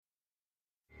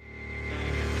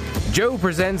Joe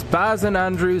presents Baz and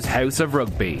Andrew's House of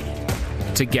Rugby,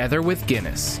 together with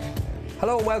Guinness.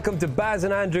 Hello and welcome to Baz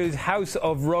and Andrew's House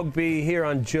of Rugby here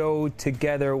on Joe,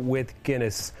 together with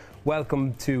Guinness.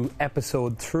 Welcome to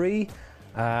episode 3.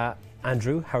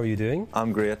 Andrew, how are you doing?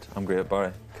 I'm great,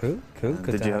 Barry. Cool.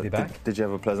 Good to have you back. Did you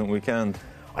have a pleasant weekend?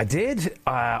 I did.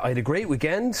 I had a great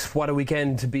weekend. What a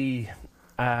weekend to be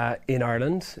in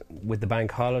Ireland with the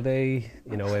bank holiday.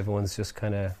 You know, everyone's just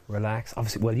kind of relaxed.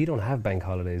 Obviously, well, you don't have bank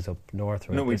holidays up north,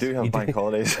 right? No, we do have bank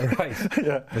holidays. Right,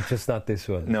 yeah. But just not this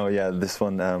one. No, yeah, this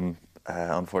one,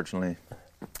 unfortunately,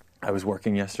 I was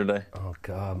working yesterday. Oh,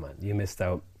 God, man, you missed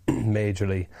out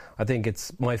majorly. I think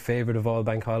it's my favourite of all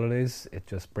bank holidays. It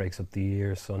just breaks up the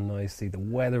year so nicely. The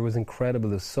weather was incredible.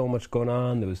 There's so much going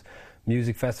on. There was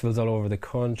music festivals all over the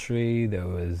country. There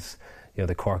was, you know,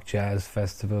 the Cork Jazz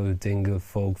Festival, Dingle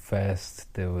Folk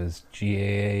Fest. There was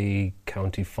GAA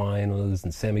county finals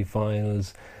and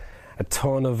semi-finals. A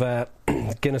ton of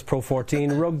Guinness Pro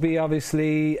 14 rugby,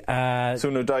 obviously. So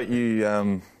no doubt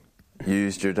you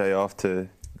used your day off to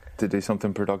do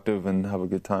something productive and have a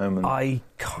good time. And I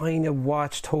kind of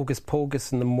watched Hocus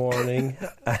Pocus in the morning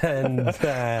and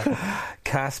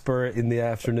Casper in the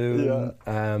afternoon.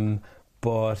 Yeah.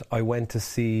 But I went to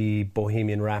see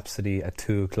Bohemian Rhapsody at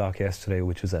 2 o'clock yesterday,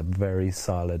 which was a very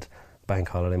solid bank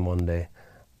holiday Monday.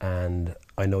 And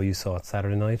I know you saw it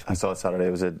Saturday night. I saw it Saturday.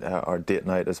 It was our date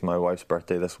night. It's my wife's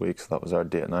birthday this week, so that was our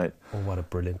date night. Oh, what a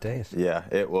brilliant date. Yeah,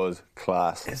 it was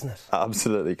class. Isn't it?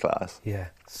 Absolutely class. Yeah,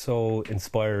 so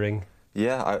inspiring.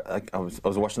 Yeah, I was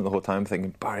watching it the whole time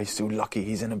thinking, Barry's so lucky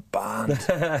he's in a band.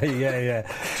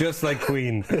 yeah. Just like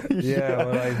Queen. Yeah,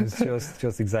 well, I was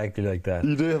just exactly like that.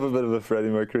 You do have a bit of a Freddie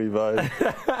Mercury vibe.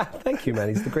 Thank you, man.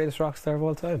 He's the greatest rock star of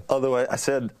all time. Although I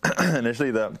said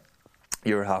initially that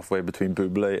you were halfway between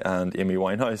Bublé and Amy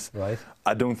Winehouse. Right.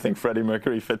 I don't think Freddie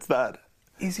Mercury fits that.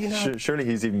 Is he not? Surely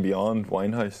he's even beyond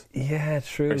Winehouse. Yeah,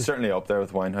 true. Or he's certainly up there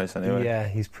with Winehouse anyway. Yeah,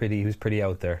 he was pretty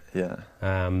out there. Yeah.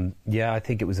 Yeah, I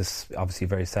think it was obviously a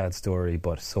very sad story,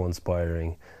 but so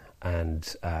inspiring and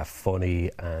funny.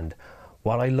 And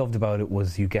what I loved about it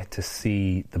was you get to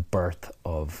see the birth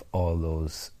of all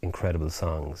those incredible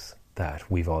songs that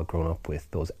we've all grown up with.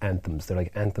 Those anthems. They're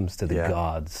like anthems to the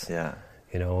gods. Yeah.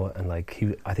 You know, and like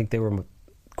I think they were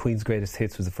Queen's Greatest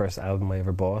Hits was the first album I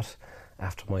ever bought.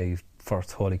 After my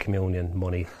first Holy Communion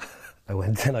money, I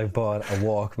went and I bought a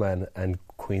Walkman and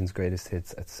Queen's Greatest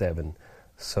Hits at 7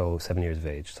 years of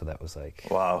age. So that was like,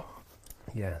 wow.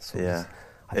 Yeah. So yeah.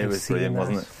 It was brilliant,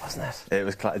 wasn't it? Wasn't it? It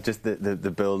was just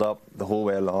the build up the whole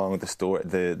way along, the story,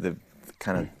 the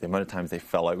kind of the amount of times they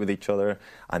fell out with each other,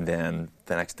 and then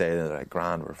the next day they're like,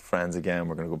 grand, we're friends again,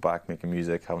 we're going to go back making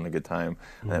music, having a good time.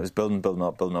 And it was building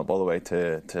up all the way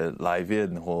to Live Aid,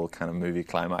 and the whole kind of movie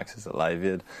climax is at Live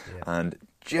Aid. Yeah. And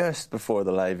just before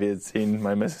the Live Aid scene,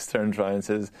 my missus turns around and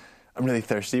says, I'm really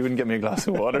thirsty, you wouldn't get me a glass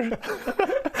of water?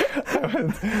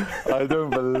 I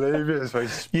don't believe it. So I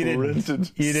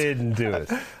sprinted. You didn't do it.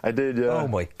 I did, yeah. Oh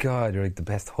my God, you're like the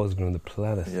best husband on the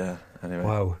planet. Yeah, anyway.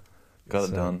 Wow. Got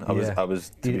it done. I was.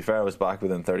 To be fair, I was back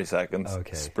within 30 seconds.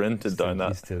 Okay. Sprinted down that.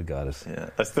 You still got it. Yeah,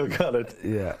 I still got it.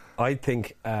 Yeah, I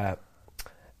think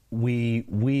we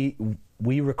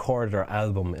recorded our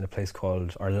album in a place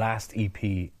called, our last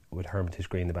EP with Hermitage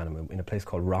Green, the band, in a place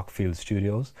called Rockfield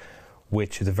Studios,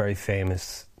 which is a very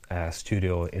famous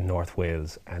studio in North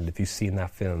Wales. And if you've seen that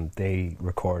film, they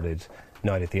recorded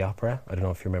Night at the Opera. I don't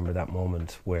know if you remember that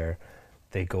moment where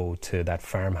they go to that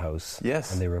farmhouse.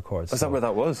 Yes. And they record. Is that where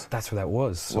that was? That's where that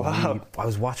was. So wow. I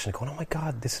was watching it going, oh my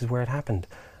God, this is where it happened.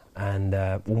 And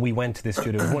when we went to this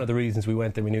studio, it was one of the reasons we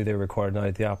went there. We knew they recorded Night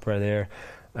at the Opera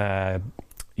there.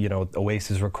 You know,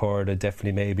 Oasis recorded,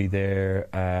 definitely maybe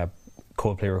there.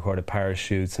 Coldplay recorded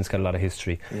Parachutes, and it's got a lot of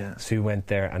history. Yeah. So we went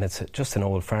there, and it's just an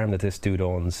old farm that this dude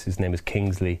owns. His name is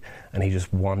Kingsley, and he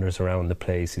just wanders around the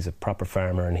place. He's a proper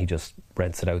farmer, and he just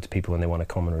rents it out to people when they want to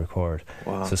come and record.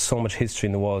 Wow. So much history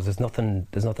in the walls. There's nothing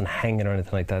hanging or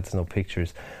anything like that. There's no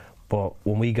pictures. But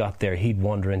when we got there, he'd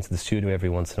wander into the studio every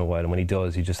once in a while, and when he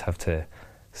does, you just have to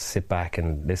sit back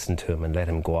and listen to him and let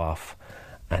him go off.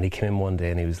 And he came in one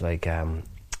day and he was like,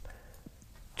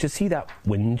 just see that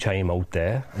wind chime out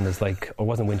there? And there's like, or it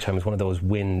wasn't wind chime, it was one of those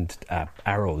wind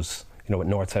arrows, you know, with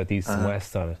north, south, east and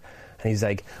west on it. And he's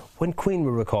like, when Queen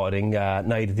were recording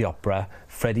Night at the Opera,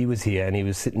 Freddie was here and he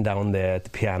was sitting down there at the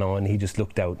piano and he just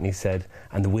looked out and he said,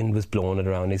 and the wind was blowing it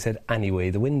around. He said,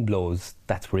 anyway, the wind blows.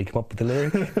 That's where he came up with the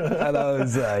lyric. And I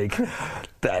was like,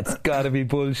 that's got to be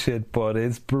bullshit, but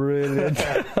it's brilliant.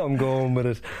 I'm going with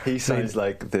it. He sounds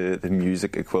like the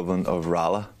music equivalent of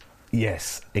Rala.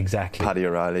 Yes, exactly. Paddy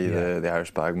O'Reilly, the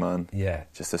Irish bagman. Yeah.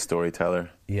 Just a storyteller.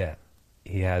 Yeah.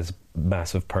 he has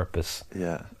massive purpose.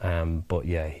 Yeah. But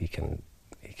yeah, he can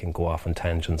go off on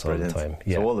tangents all the time.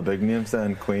 Yeah. So all the big names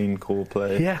then, Queen,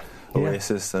 Coldplay,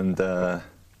 Oasis, and what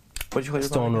did you call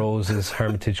Stone Roses,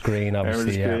 Hermitage Green,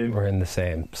 obviously. Green. We're in the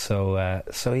same. So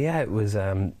yeah, it was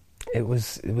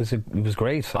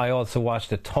great. I also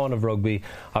watched a ton of rugby.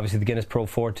 Obviously, the Guinness Pro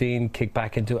 14 kicked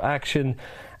back into action,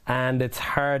 and it's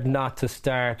hard not to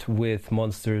start with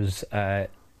Munster's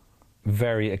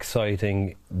very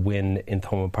exciting win in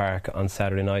Thomond Park on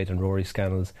Saturday night and Rory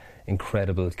Scannell's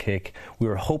incredible kick. We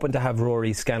were hoping to have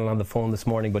Rory Scannell on the phone this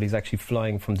morning, but he's actually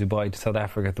flying from Dubai to South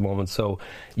Africa at the moment, so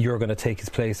you're going to take his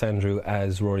place, Andrew,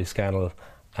 as Rory Scannell.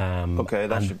 Okay,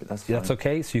 that's fine. That's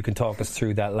okay. So you can talk us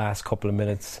through that last couple of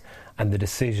minutes and the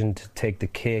decision to take the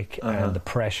kick and the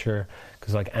pressure,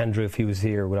 because like Andrew, if he was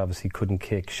here, would obviously couldn't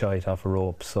kick shite off a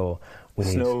rope, so we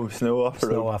need snow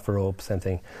off a rope,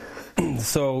 something.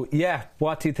 So yeah,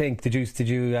 what do you think? Did you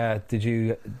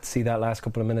see that last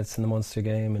couple of minutes in the Munster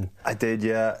game? And I did,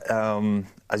 yeah.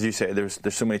 As you say, there's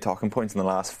so many talking points in the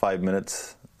last 5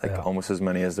 minutes, almost as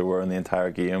many as there were in the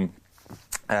entire game.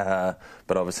 But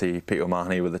obviously, Pete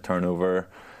O'Mahony with the turnover,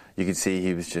 you could see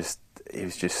he was just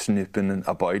snooping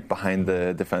about behind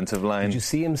the defensive line. Did you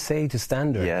see him say to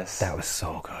Stander? Yes, that was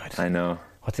so good. I know.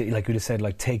 Like we'd have said,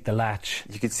 like, take the latch.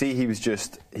 You could see he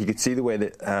could see the way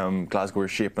that Glasgow were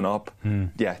shaping up.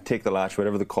 Yeah, take the latch,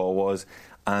 whatever the call was.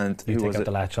 And you take out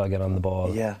the latch, I'll get on the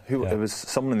ball. Yeah, it was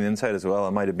someone on the inside as well.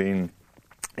 It might have been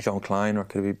Jean Klein, or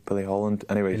could it be Billy Holland?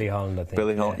 Anyway, Billy Holland, I think.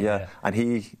 Billy Holland, yeah. And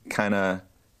he kind of.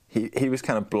 He was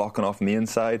kind of blocking off on the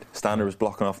inside. Stander was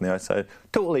blocking off on the outside.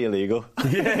 Totally illegal.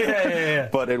 Yeah.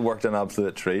 But it worked an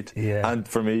absolute treat. Yeah. And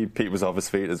for me, Pete was off his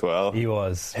feet as well. He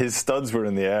was. His studs were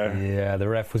in the air. Yeah, the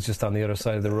ref was just on the other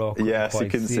side of the rock. Yes, you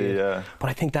can see, yeah. But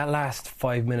I think that last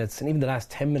 5 minutes, and even the last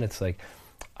 10 minutes,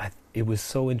 it was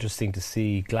so interesting to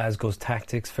see Glasgow's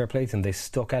tactics. Fair play to them. They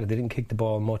stuck at it. They didn't kick the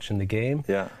ball much in the game.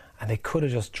 Yeah. And they could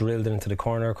have just drilled it into the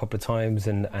corner a couple of times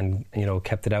and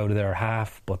kept it out of their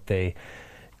half, but they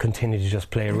continued to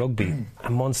just play rugby.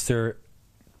 And Munster,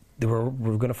 they were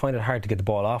going to find it hard to get the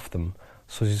ball off them,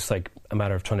 so it's just like a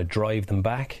matter of trying to drive them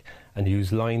back and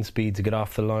use line speed to get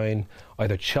off the line,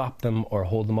 either chop them or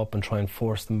hold them up and try and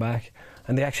force them back.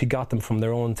 And they actually got them from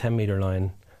their own 10-metre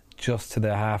line just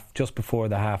before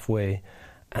the halfway.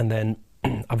 And then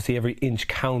obviously every inch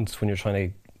counts when you're trying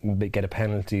to get a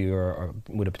penalty or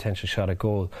with a potential shot at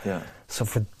goal. Yeah. So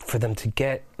for them to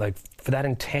get for that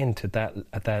intent at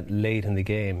that late in the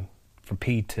game, for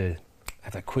Pete to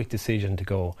have that quick decision to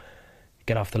go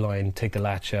get off the line, take the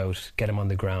latch out, get him on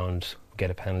the ground,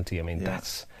 get a penalty. I mean,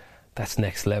 that's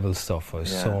next level stuff. I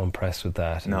was so impressed with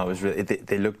that. No, it was really.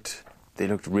 They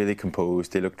looked really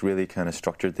composed. They looked really kind of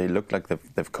structured. They looked like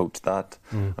they've coached that.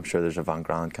 I'm sure there's a Van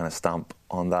Graan kind of stamp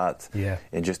on that. Yeah.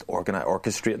 And just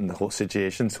orchestrating the whole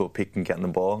situation so Pete can get in the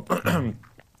ball.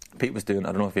 Pete was doing,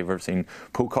 I don't know if you've ever seen,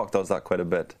 Pocock does that quite a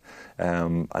bit.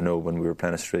 I know when we were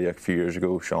playing Australia a few years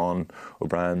ago, Sean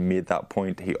O'Brien made that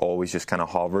point. He always just kind of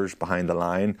hovers behind the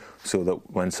line so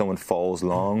that when someone falls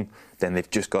long, then they've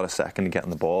just got a second to get on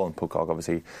the ball. And Pocock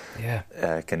obviously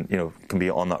can be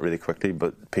on that really quickly,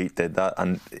 but Pete did that.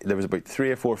 And there was about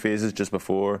 3 or 4 phases just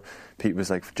before. Pete was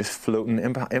like just floating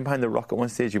in behind the rock at one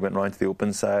stage. He went round to the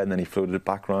open side and then he floated it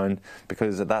back round,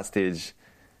 because at that stage,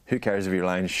 who cares if your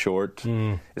line's short?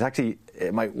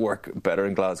 It might work better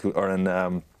in Glasgow or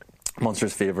in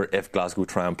Munster's favour if Glasgow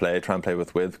try and play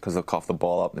with width, because they'll cough the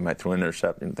ball up, they might throw an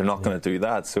intercept. They're not going to do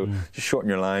that, so just shorten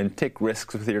your line, take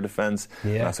risks with your defence.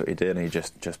 That's what he did, and he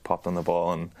just popped on the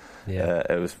ball, and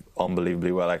it was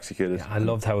unbelievably well executed. I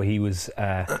loved how he was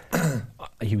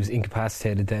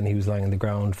incapacitated then. He was lying on the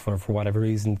ground for whatever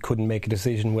reason, couldn't make a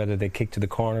decision whether they kick to the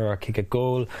corner or kick a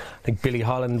goal. I think Billy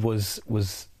Holland was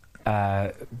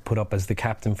put up as the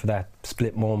captain for that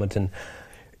split moment, and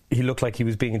he looked like he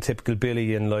was being a typical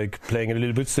Billy and like playing it a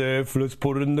little bit safe. Let's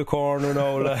put it in the corner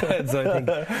now, lads. I think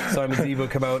Simon Zebo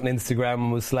came out on Instagram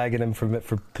and was slagging him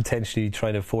for potentially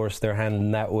trying to force their hand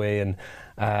in that way. And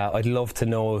I'd love to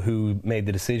know who made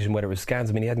the decision, whether it was Scans.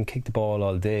 I mean, he hadn't kicked the ball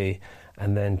all day,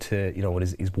 and then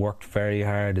he's worked very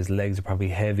hard. His legs are probably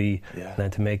heavy, and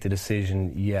then to make the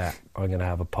decision, I'm going to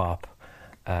have a pop.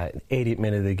 80th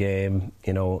minute of the game,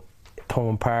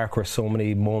 Thomond Park, where so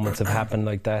many moments have happened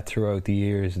like that throughout the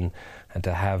years, and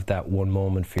to have that one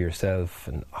moment for yourself,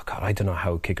 and I don't know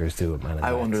how kickers do it, man.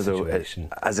 I wonder though,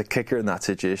 as a kicker in that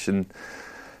situation,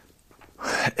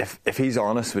 if he's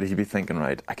honest, would he be thinking,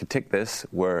 right, I could take this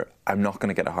where I'm not going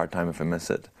to get a hard time if I miss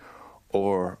it,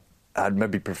 or I'd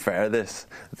maybe prefer this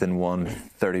than one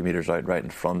 30 metres out right in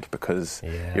front, because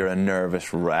you're a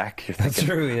nervous wreck. You're thinking, That's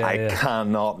true, I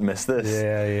cannot miss this.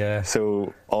 Yeah.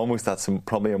 So almost that's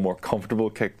probably a more comfortable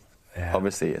kick. Yeah.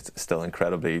 Obviously, it's still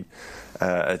incredibly.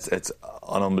 It's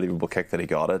an unbelievable kick that he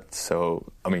got it. So,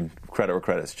 I mean, credit where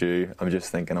credit's due. I'm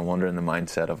just thinking, I'm wondering the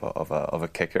mindset of a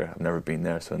kicker. I've never been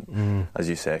there, so as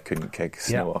you say, I couldn't kick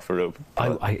snow off a rope.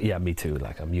 Me too.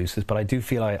 Like, I'm useless, but I do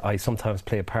feel I sometimes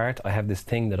play a part. I have this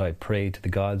thing that I pray to the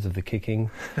gods of the kicking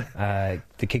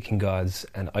gods,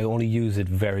 and I only use it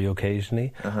very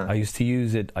occasionally. I used to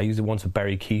use it. I used it once with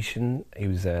Barry Keeshan. He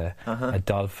was a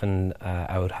Dolphin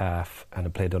out half, and I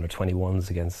played under 21s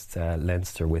against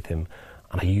Leinster with him.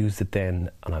 And I used it then,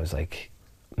 and I was like,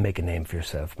 make a name for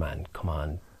yourself, man. Come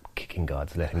on, kicking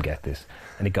gods, let him get this.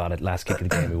 And he got it. Last kick of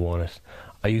the game, we won it.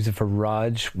 I used it for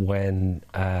Raj when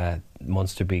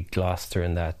Munster beat Gloucester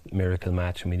in that miracle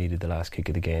match, and we needed the last kick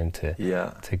of the game to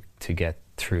get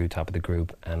through top of the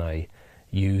group. And I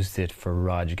used it for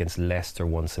Raj against Leicester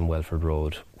once in Welford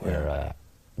Road, where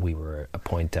we were a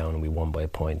point down and we won by a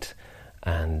point.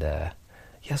 And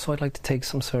so I'd like to take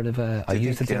some sort of I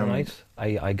used it the other night.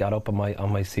 I got up on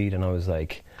my seat and I was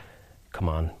like, come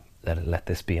on, let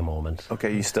this be a moment.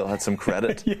 Okay, you still had some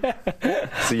credit.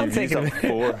 So you've used that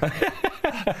before.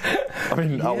 I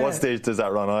mean, at what stage does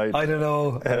that run out? I don't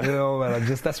know, man.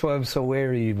 That's why I'm so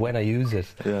wary when I use it.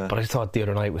 But I thought the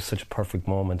other night was such a perfect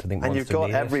moment. I think. And you've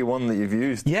got every one that you've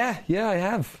used. Yeah, I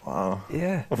have. Wow.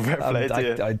 Yeah. Well, fair play to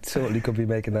you. I totally could be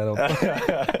making that up.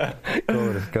 Go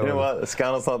with it. You know what?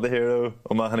 Scannell's not the hero.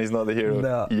 O'Mahony's not the hero.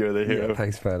 No. You're the hero. Yeah,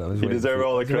 thanks, man. You deserve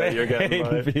all the credit you're getting.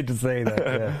 For you to say that.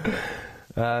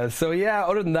 Yeah.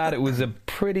 Other than that, it was a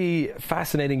pretty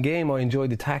fascinating game. I enjoyed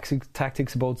the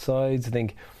tactics of both sides. I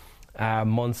think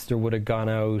Munster would have gone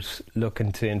out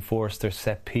looking to enforce their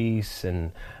set piece,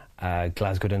 and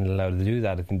Glasgow didn't allow them to do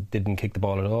that. I think didn't kick the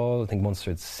ball at all. I think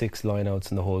Munster had 6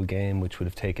 lineouts in the whole game, which would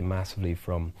have taken massively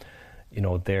from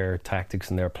their tactics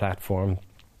and their platform.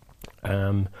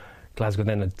 Glasgow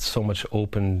then had so much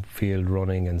open field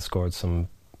running and scored some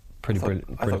pretty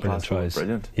brilliant tries.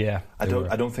 Brilliant. Yeah, I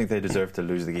don't think they deserved to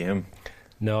lose the game.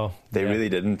 No, they really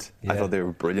didn't. I thought they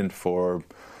were brilliant for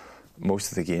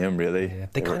most of the game. Really,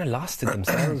 they kind of lost it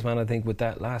themselves, man. I think with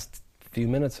that last few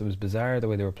minutes, it was bizarre the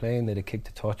way they were playing. They'd kicked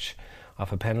a touch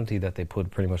off a penalty that they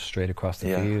put pretty much straight across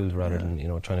the field rather than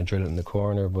trying to drill it in the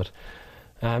corner. But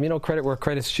credit where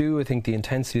credit's due. I think the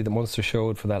intensity that Munster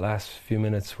showed for that last few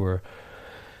minutes were,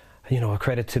 a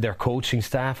credit to their coaching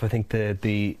staff. I think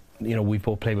we've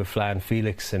both played with Fla and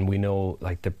Felix, and we know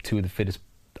like the two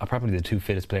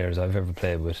fittest players I've ever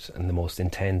played with, and the most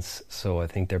intense. So I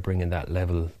think they're bringing that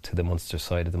level to the Munster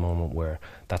side at the moment, where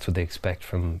that's what they expect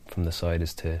from the side,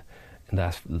 is to, in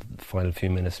that final few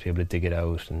minutes, to be able to dig it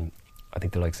out. And I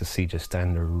think the likes of CJ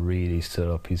Stander really stood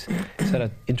up. He's had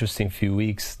an interesting few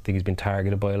weeks. I think he's been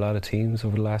targeted by a lot of teams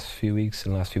over the last few weeks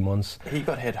and last few months. He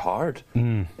got hit hard.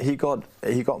 He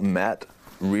got met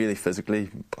really physically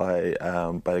by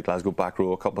the Glasgow back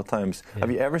row a couple of times.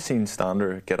 Have you ever seen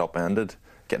Stander get upended,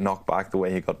 get knocked back the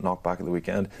way he got knocked back at the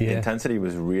weekend? The intensity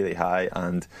was really high,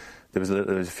 and there was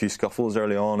a few scuffles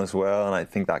early on as well, and I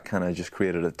think that kind of just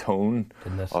created a tone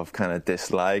of kind of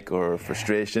dislike or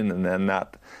frustration, and then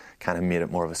that kind of made it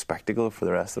more of a spectacle for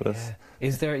the rest of us.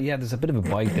 There's a bit of a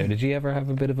bite there. Did you ever have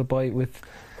a bit of a bite with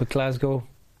Glasgow?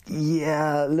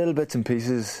 Yeah, little bits and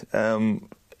pieces. In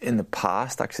the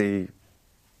past, actually,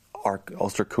 our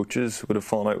Ulster coaches would have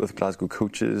fallen out with Glasgow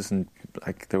coaches, and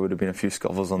like there would have been a few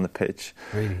scuffles on the pitch.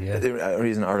 Really, yeah. The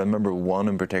reason I remember one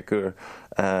in particular,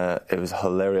 it was a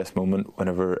hilarious moment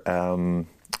whenever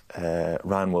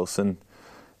Ryan Wilson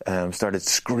started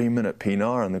screaming at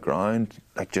Pienaar on the ground,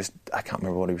 I can't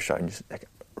remember what he was shouting,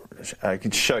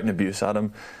 shouting abuse at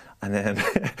him, and then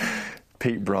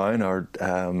Pete Brown, our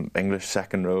English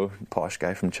second row posh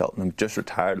guy from Cheltenham, just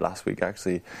retired last week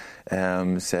actually,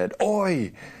 said,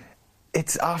 "Oi,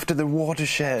 it's after the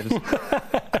watershed."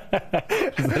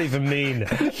 Does that even mean?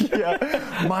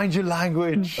 Yeah, mind your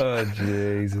language. Oh,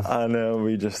 Jesus. And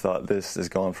we just thought this has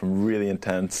gone from really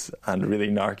intense and really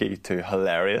narky to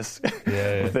hilarious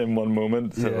within one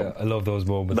moment. So I love those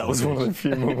moments. That was one of the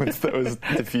few moments that was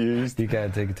diffused. You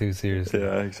can't take it too seriously.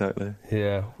 Yeah, exactly.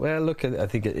 Yeah. Well, look, I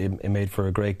think it made for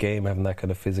a great game, having that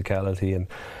kind of physicality. And,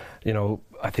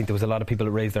 I think there was a lot of people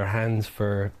that raised their hands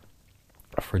for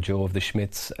Joe of the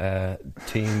Schmidt's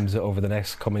teams over the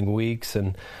next coming weeks,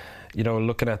 and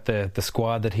looking at the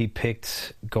squad that he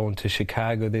picked going to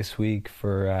Chicago this week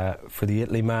for the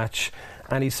Italy match.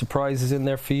 Any surprises in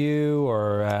there for you,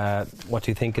 or what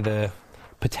do you think of the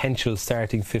potential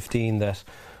starting 15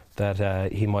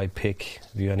 that he might pick?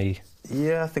 Have you any?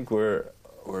 Yeah, I think we're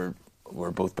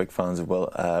we're both big fans of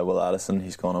Will Addison.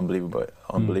 He's gone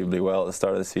unbelievably well at the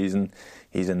start of the season.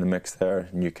 He's in the mix there.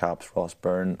 New caps, Ross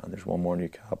Byrne, and there's one more new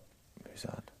cap. Who's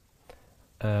that?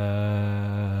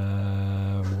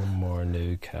 One more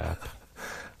new cap.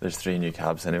 There's 3 new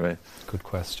caps anyway. Good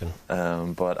question.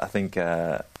 But I think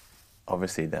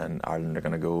obviously then Ireland are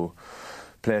going to go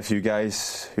play a few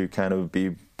guys who kind of be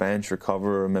bench or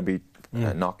cover, or maybe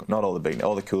not all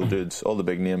the cool dudes, all the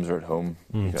big names are at home.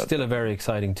 Still a very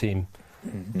exciting team.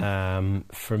 Mm-hmm.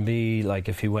 For me, like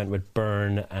if you went with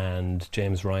Byrne and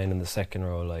James Ryan in the second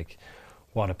row, like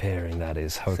what a pairing that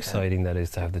is. How exciting that is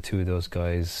to have the two of those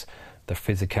guys. Their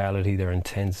physicality, their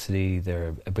intensity,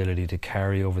 their ability to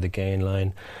carry over the gain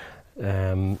line.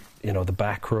 The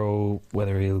back row,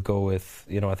 whether he'll go with,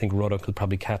 I think Ruddock will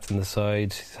probably captain the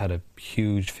side. He's had a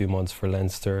huge few months for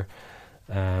Leinster.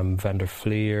 Van der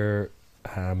Fleer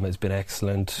has been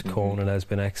excellent. Mm-hmm. Conan has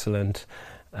been excellent.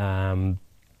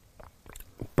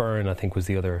 Byrne, I think, was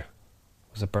the other.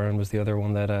 Was it Byrne was the other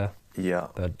one that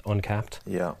that uncapped?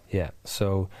 Yeah. Yeah.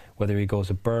 So whether he goes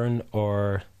with Byrne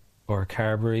or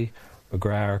Carberry,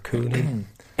 McGrath or Cooney,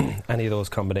 any of those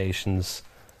combinations,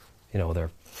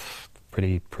 they're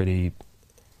pretty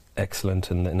excellent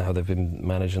in how they've been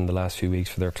managing the last few weeks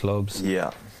for their clubs.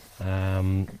 Yeah.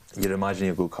 You'd imagine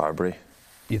you'd go Carberry.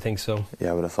 You think so?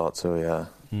 Yeah, I would have thought so, yeah.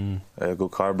 Go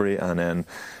Carberry, and then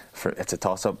it's a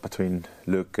toss-up between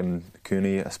Luke and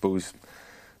Cooney. I suppose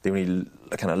the only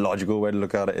kind of logical way to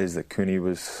look at it is that Cooney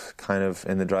was kind of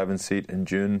in the driving seat in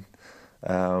June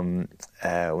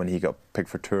when he got picked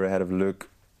for tour ahead of Luke,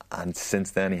 and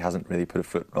since then he hasn't really put a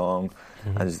foot wrong.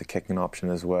 And there's the kicking option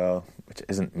as well, which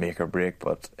isn't make or break,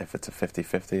 but if it's a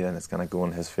 50-50 then it's going to go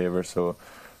in his favour. So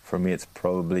for me it's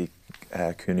probably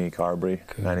Cooney, Carberry,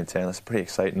 9 and 10. That's pretty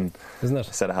exciting, isn't it?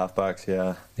 Set of halfbacks.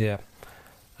 Yeah.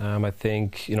 I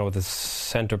think with the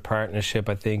centre partnership,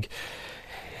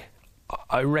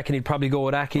 I reckon he'd probably go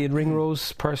with Aki and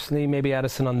Ringrose personally, maybe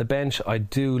Addison on the bench. I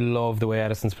do love the way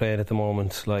Addison's playing at the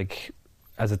moment. Like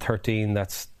as a 13,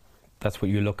 that's what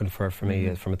you're looking for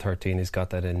me. From a 13, he's got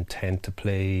that intent to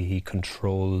play. He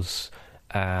controls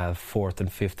fourth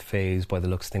and fifth phase by the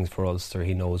looks of things for Ulster.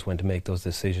 He knows when to make those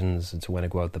decisions and to when to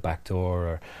go out the back door,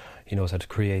 or he knows how to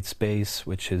create space,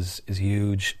 which is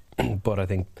huge. But I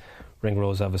think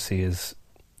Ringrose obviously has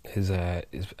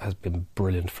been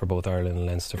brilliant for both Ireland and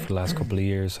Leinster for the last couple of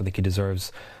years. I think he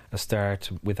deserves a start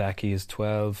with Aki as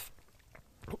 12.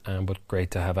 But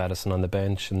great to have Addison on the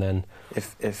bench. And then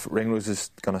if Ringrose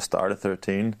is going to start at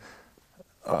 13,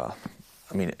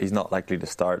 he's not likely to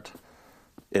start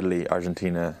Italy,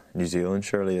 Argentina, New Zealand,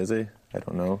 surely, is he? I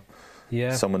don't know.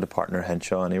 Yeah. Someone to partner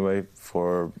Henshaw anyway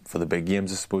for the big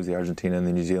games, I suppose, the Argentina and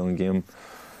the New Zealand game.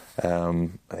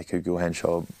 I could go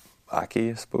Henshaw,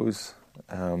 Aki, I suppose.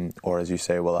 Or as you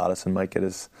say, Will Addison might get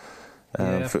his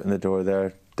foot in the door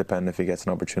there, depending if he gets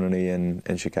an opportunity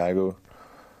in Chicago.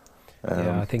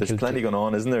 I think there's plenty going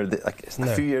on, isn't there?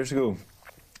 A few years ago,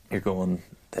 you're going.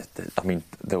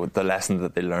 The lesson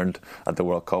that they learned at the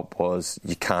World Cup was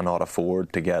you cannot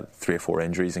afford to get 3 or 4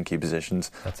 injuries in key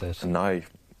positions. That's it. And now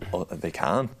they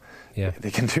can. Yeah.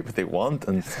 They can do what they want,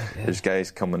 and there's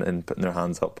guys coming in, putting their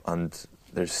hands up, and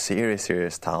there's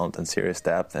serious talent and serious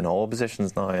depth in all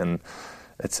positions now, and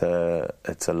it's a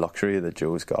luxury that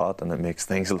Joe's got, and it makes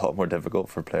things a lot more difficult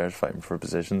for players fighting for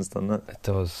positions, doesn't it? It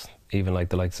does. Even like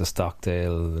the likes of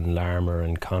Stockdale and Larmer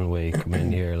and Conway coming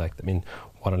in here,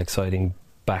 what an exciting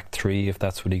back three if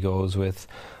that's what he goes with.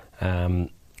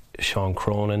 Sean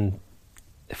Cronin,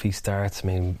 if he starts,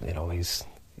 he's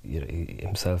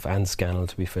himself and Scannell,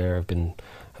 to be fair, have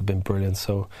been brilliant.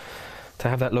 So to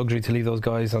have that luxury to leave those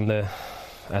guys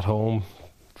at home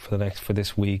for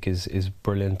this week is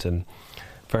brilliant, and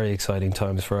very exciting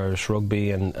times for Irish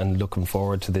rugby, and looking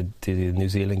forward to the New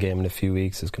Zealand game in a few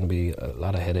weeks. There's going to be a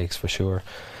lot of headaches for sure.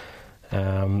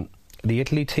 The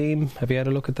Italy team, have you had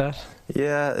a look at that?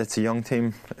 Yeah, it's a young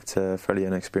team. It's a fairly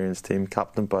inexperienced team,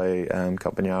 captained by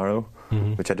Campagnaro,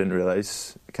 which I didn't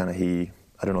realise. I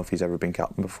don't know if he's ever been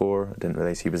captain before. I didn't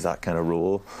realise he was that kind of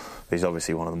role. He's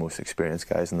obviously one of the most experienced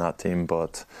guys in that team,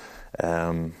 but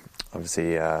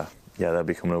obviously, they'll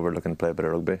be coming over looking to play a bit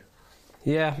of rugby.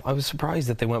 Yeah, I was surprised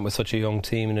that they went with such a young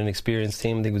team and an experienced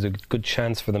team. I think it was a good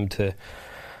chance for them to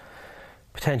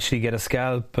potentially get a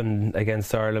scalp and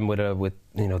against Ireland with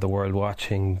the world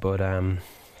watching. But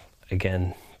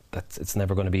again, it's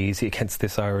never going to be easy against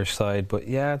this Irish side. But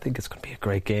yeah, I think it's going to be a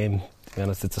great game. To be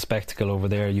honest, it's a spectacle over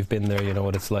there. You've been there, you know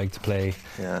what it's like to play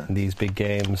in these big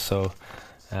games. So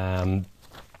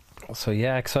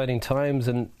exciting times.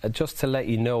 And just to let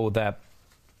you know that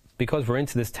because we're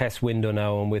into this test window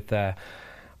now, and with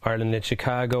Ireland at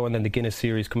Chicago, and then the Guinness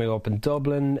Series coming up in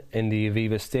Dublin in the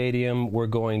Aviva Stadium. We're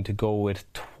going to go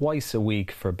with twice a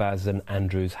week for Baz and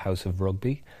Andrew's House of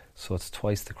Rugby. So it's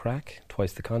twice the crack,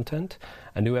 twice the content.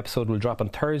 A new episode will drop on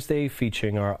Thursday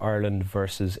featuring our Ireland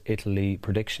versus Italy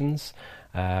predictions.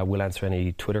 We'll answer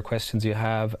any Twitter questions you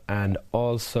have. And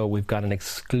also we've got an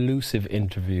exclusive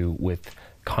interview with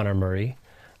Conor Murray.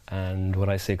 And when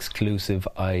I say exclusive,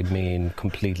 I mean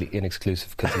completely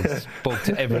inexclusive, because he spoke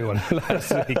to everyone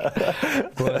last week.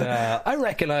 But I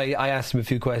reckon I asked him a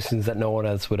few questions that no one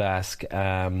else would ask.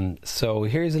 So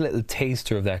here's a little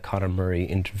taster of that Conor Murray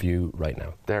interview right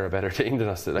now. They're a better team than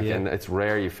us. Like, and it's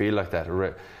rare you feel like that.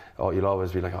 You'll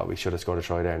always be like, we should have scored a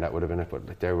try there and that would have been it. But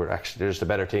like, they're just a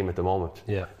better team at the moment.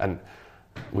 Yeah. And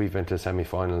we've been to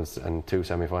semi-finals and 2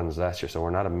 semi-finals last year, so we're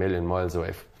not a million miles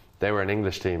away. They were an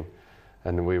English team,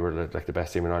 and we were like the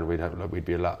best team in Ireland. We'd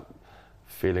be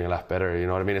feeling a lot better. You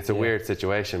know what I mean? It's a weird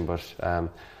situation, but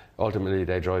ultimately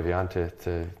they drive you on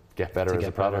to get better as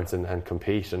a province and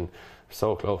compete, and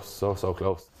so close, so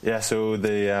close. Yeah. So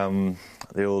the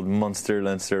old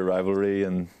Munster-Leinster rivalry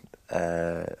and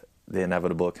the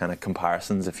inevitable kind of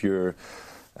comparisons. If you're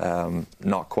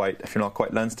not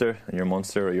quite Leinster and you're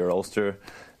Munster or you're Ulster,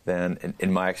 then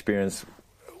in my experience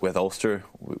with Ulster,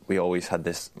 we always had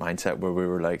this mindset where we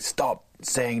were like, stop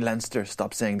saying Leinster,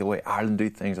 stop saying the way Ireland do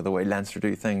things or the way Leinster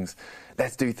do things.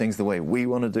 Let's do things the way we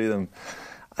want to do them.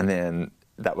 And then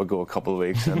that would go a couple of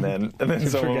weeks, and then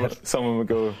someone would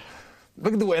go,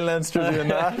 look at the way Leinster's doing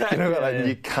that. You know, like,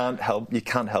 you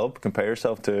can't help compare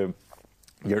yourself to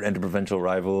your interprovincial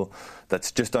rival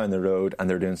that's just down the road, and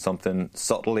they're doing something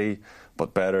subtly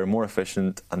but better, more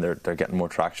efficient, and they're getting more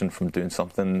traction from doing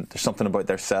something. There's something about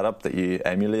their setup that you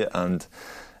emulate, and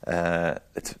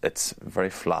it's very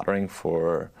flattering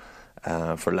for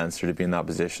Leinster to be in that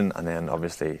position. And then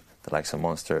obviously the likes of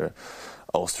Munster,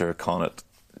 Ulster, Connacht,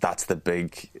 that's the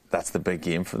big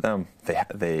game for them.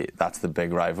 That's the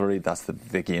big rivalry. That's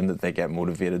the game that they get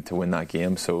motivated to win that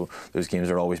game. So those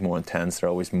games are always more intense. They're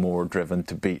always more driven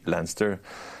to beat Leinster.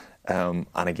 And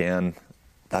again,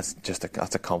 that's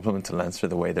a compliment to Leinster,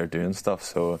 the way they're doing stuff.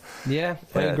 So yeah,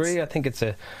 I agree. I think it's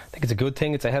a good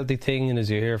thing. It's a healthy thing. And as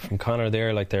you hear from Conor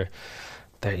there, like they're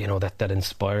you know, that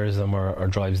inspires them or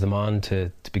drives them on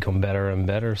to become better and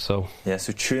better. So yeah,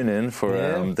 so tune in for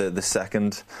the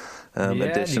second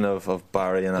edition of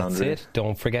Barry and Andrew. That's it.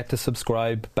 Don't forget to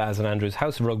subscribe, Baz and Andrew's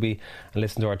House of Rugby, and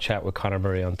listen to our chat with Conor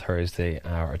Murray on Thursday,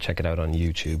 or check it out on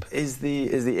YouTube. Is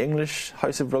the English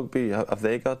House of Rugby, have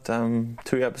they got 2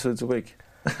 episodes a week?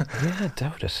 Yeah, I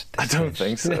doubt it. I don't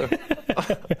think so.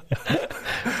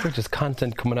 We're just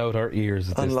content coming out our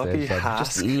ears at this Unlucky stage. I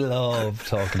just love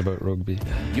talking about rugby.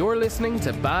 You're listening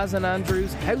to Baz and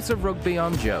Andrew's House of Rugby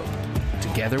on Joe,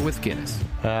 together with Guinness.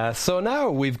 So now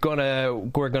we're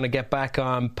gonna get back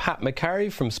on Pat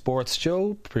McCarry from Sports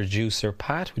Joe. Producer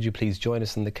Pat, would you please join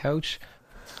us on the couch?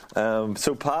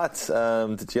 So Pat,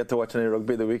 did you get to watch any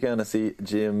rugby the weekend? I see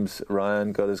James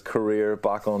Ryan got his career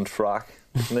back on track,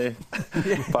 isn't he?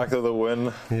 Back to the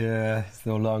win. Yeah, he's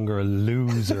no longer a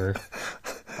loser.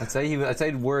 I'd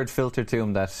say word filtered to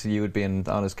him that you would be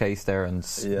on his case there, and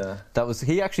that was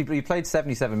he played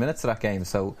 77 minutes of that game,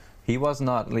 so he was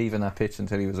not leaving that pitch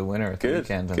until he was a winner at the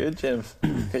weekend. Good, James.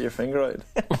 Get your finger out.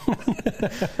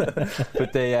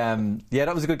 But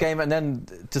that was a good game. And then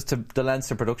just the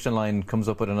Leinster production line comes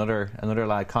up with another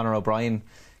lad, Conor O'Brien,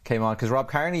 came on because Rob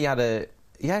Kearney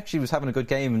he actually was having a good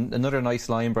game. Another nice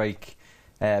line break,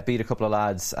 beat a couple of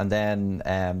lads, and then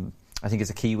I think it's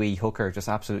a Kiwi hooker just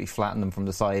absolutely flattened him from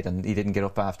the side, and he didn't get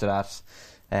up after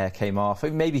that. Came off.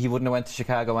 Maybe he wouldn't have went to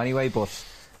Chicago anyway, but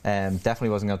definitely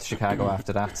wasn't going to Chicago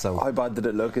after that. So how bad did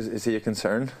it look? Is he a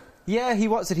concern? Yeah, he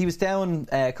was. He was down.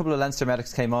 A couple of Leinster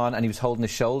medics came on, and he was holding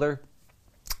his shoulder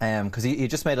because he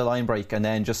just made a line break, and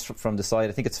then just from the side,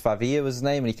 I think it's Favia was his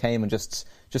name, and he came and just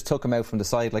took him out from the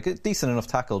side, like a decent enough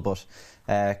tackle. But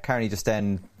Kearney just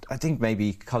then, I think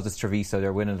maybe because it's Treviso,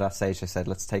 they're winning at that stage, they said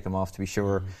let's take him off to be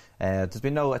sure. There's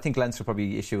been I think Leinster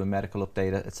probably issue a medical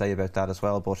update, I'd say, about that as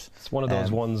well. But it's one of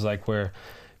those ones like where,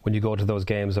 when you go to those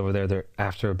games over there, they're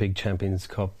after a big Champions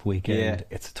Cup weekend,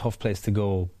 it's a tough place to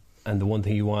go, and the one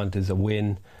thing you want is a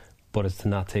win, but it's to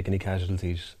not take any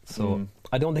casualties. So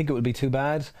I don't think it would be too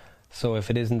bad. So if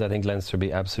it isn't, I think Leinster will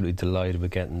be absolutely delighted with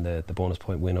getting the bonus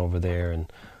point win over there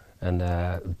and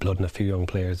blooding a few young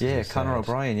players. Yeah, Conor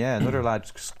O'Brien, another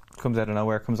lad comes out of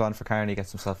nowhere, comes on for Carney,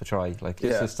 gets himself a try. Like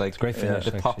it's just like it's great finish.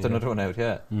 They popped another one out.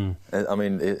 Yeah. I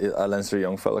mean, a Leinster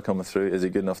young fella coming through, is he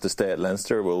good enough to stay at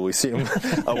Leinster? Will we see him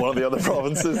at one of the other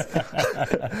provinces?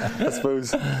 I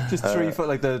suppose. Just three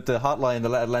like the hotline, the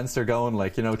Leinster going,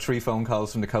 like, you know, 3 phone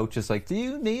calls from the coaches, like, do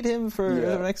you need him for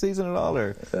the next season at all?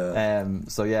 Or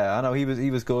so yeah, I know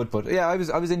he was good, but yeah, I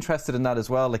was interested in that as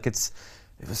well. Like it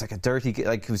was like a dirty,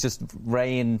 like it was just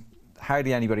rain.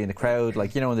 Hardly anybody in the crowd.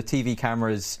 Like, you know, on the TV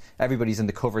cameras, everybody's in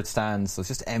the covered stands, so it's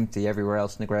just empty everywhere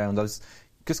else in the ground. I was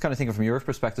just kind of thinking from your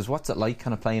perspective, what's it like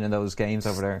kind of playing in those games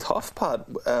over there? Tough, Pat.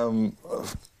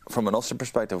 From an Ulster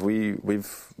perspective,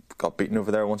 we've got beaten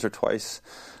over there once or twice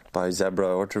by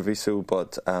Zebra or Treviso,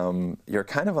 but you're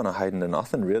kind of on a hiding to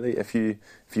nothing, really. If you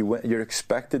win, you're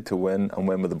expected to win and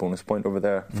win with a bonus point over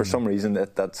there. For some reason,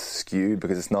 that's skewed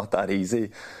because it's not that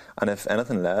easy. And if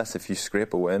anything less, if you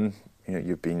scrape a win, you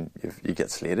know, you get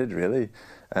slated, really.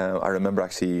 I remember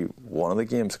actually one of the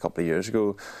games a couple of years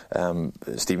ago,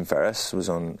 Stephen Ferris was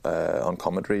on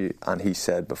commentary, and he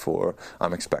said before,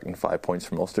 I'm expecting 5 points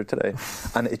from Ulster today.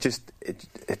 And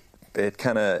it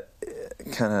kind of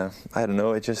I don't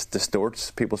know, it just distorts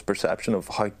people's perception of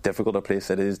how difficult a place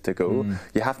it is to go.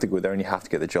 You have to go there and you have to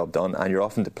get the job done, and you're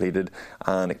often depleted,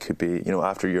 and it could be, you know,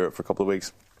 after Europe for a couple of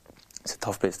weeks, it's a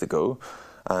tough place to go.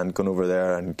 And going over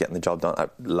there and getting the job done.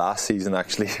 Last season,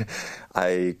 actually,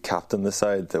 I captained the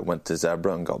side that went to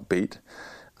Zebra and got beat.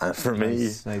 And for me,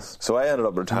 so I ended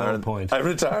up retiring. I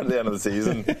retired at the end of the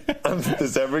season, and the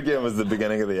Zebra game was the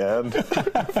beginning of the end.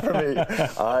 For me,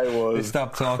 I was. They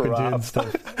stopped talking to you and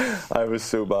stuff. I was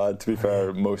so bad. To be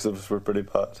fair, most of us were pretty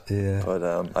bad. Yeah. But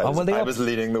I was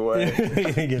leading the way.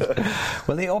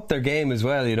 Well, they upped their game as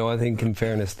well. You know, I think in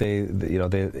fairness, they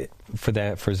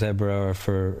for Zebra or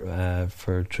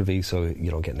for Treviso, you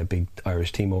know, getting a big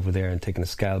Irish team over there and taking a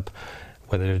scalp,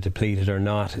 whether they're depleted or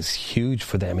not, is huge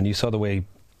for them. And you saw the way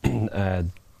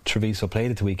Treviso played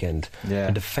at the weekend.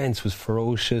 The defence was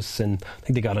ferocious, and I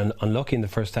think they got unlucky in the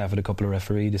first half with a couple of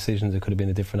referee decisions. It could have been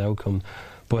a different outcome.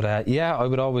 But I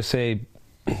would always say,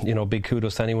 you know, big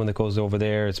kudos to anyone that goes over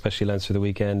there, especially Leinster the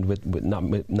weekend, with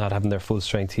not having their full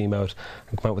strength team out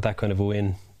and come out with that kind of a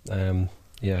win.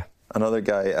 Another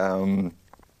guy,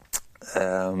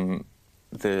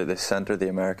 the centre, the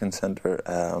American centre,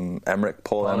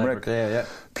 Paul Emmerich,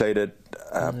 played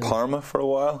at Parma for a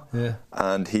while,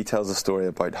 and he tells a story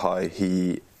about how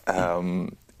he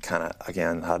kind of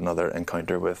again had another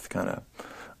encounter with kind of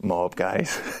mob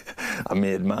guys, a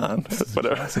made man,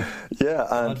 whatever.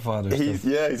 And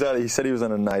exactly. He said he was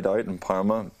on a night out in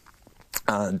Parma,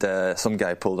 and some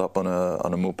guy pulled up on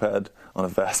a moped, on a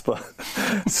Vespa.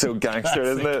 So gangster,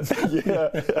 isn't it? Yeah.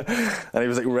 And he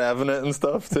was like revving it and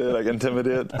stuff to like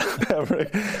intimidate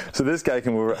Emmerich. So this guy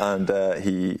came over, and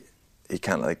he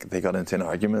kind of like, they got into an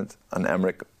argument, and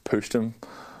Emmerich pushed him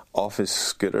off his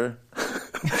scooter.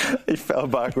 He fell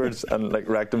backwards and like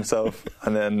wrecked himself,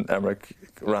 and then Emmerich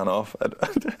ran off.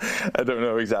 I don't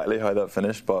know exactly how that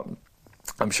finished, but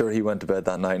I'm sure he went to bed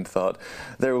that night and thought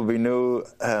there will be no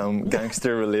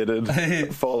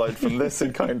gangster-related fallout from this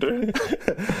encounter.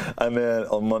 And then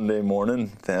on Monday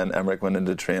morning, then Emmerich went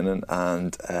into training,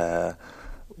 and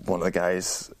one of the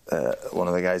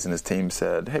guys in his team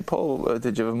said, "Hey Paul,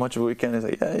 did you have much of a weekend?" He's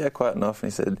like, "Yeah, quite enough."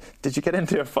 And he said, "Did you get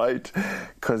into a fight?"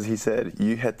 Because he said,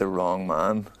 "You hit the wrong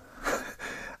man."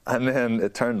 And then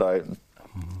it turned out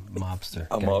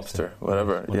mobster,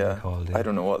 whatever. Called, I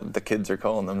don't know what the kids are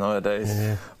calling them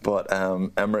nowadays. But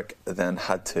Emmerich then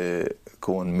had to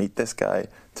go and meet this guy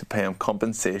to pay him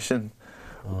compensation.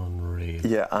 Unreal.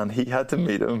 Yeah, and he had to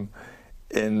meet him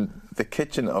in the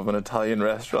kitchen of an Italian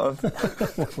restaurant.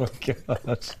 Oh my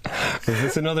God! Is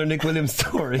this another Nick Williams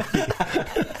story?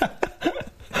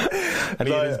 And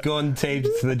he had his gun taped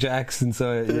to the jacks, and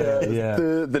so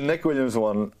the Nick Williams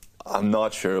one, I'm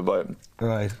not sure about.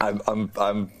 Right.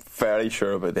 I'm very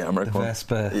sure about the Emmerich one.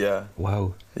 Vespa. Yeah.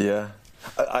 Wow. Yeah.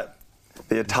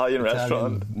 The Italian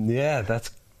restaurant. Yeah,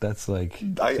 that's like.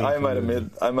 I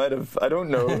might have. I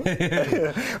don't know.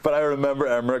 But I remember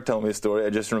Emmerich telling me a story. I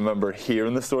just remember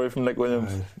hearing the story from Nick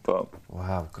Williams. Right. But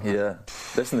wow. God. Yeah.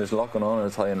 Listen, there's a lot going on in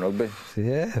Italian rugby.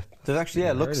 Yeah. There's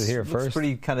actually looks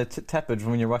pretty kind of tepid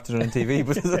when you're watching it on TV,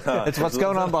 but it's what's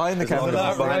going on behind the camera.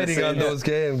 There's a lot riding on those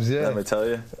games. Yeah. Let me tell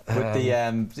you. With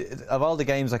the of all the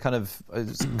games, I kind of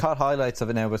caught highlights of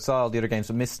it now, but saw all the other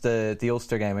games. I missed the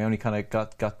Ulster game. I only kind of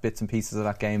got bits and pieces of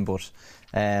that game, but.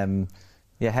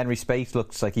 Henry Spate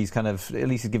looks like he's kind of, at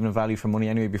least he's given him value for money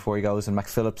anyway before he goes, and Mac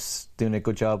Phillips doing a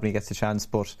good job when he gets the chance.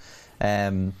 But they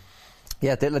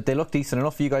look decent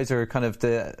enough. You guys are kind of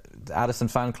the Addison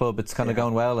fan club. It's kind of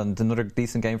going well, and another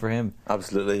decent game for him.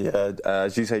 Absolutely.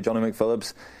 As you say, Johnny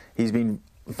McPhillips, he's been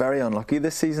very unlucky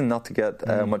this season not to get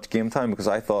much game time, because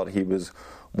I thought he was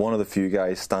one of the few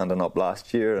guys standing up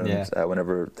last year, and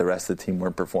whenever the rest of the team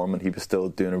weren't performing, he was still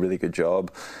doing a really good job,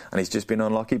 and he's just been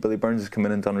unlucky. Billy Burns has come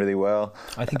in and done really well.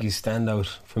 I think he's standout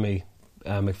for me,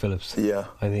 McPhillips. Yeah.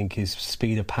 I think his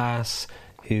speed of pass,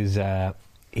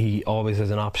 he always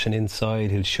has an option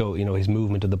inside. He'll show, his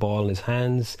movement of the ball in his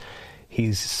hands.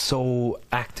 He's so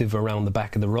active around the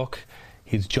back of the ruck.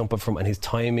 He's jumping from, and his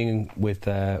timing with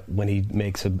when he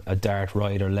makes a dart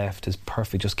right or left is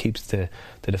perfect. Just keeps the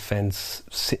defence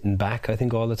sitting back, I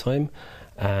think, all the time.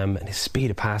 And his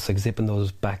speed of pass, like zipping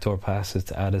those backdoor passes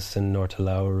to Addison or to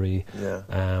Lowry. Yeah.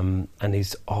 And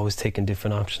he's always taking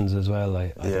different options as well.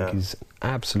 I think he's an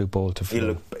absolute bolt to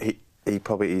fill.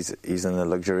 He's in a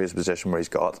luxurious position where he's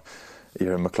got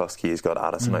McCluskey, he's got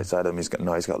Addison outside him, he's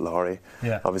got Lowry.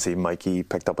 Yeah. Obviously Mikey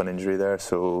picked up an injury there,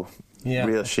 so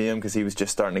real shame, because he was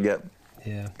just starting to get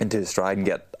into his stride and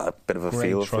get a bit of a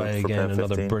feel for again, playing 15.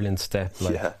 Another brilliant step,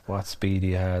 what speed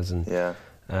he has. And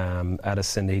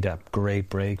Addison, he had a great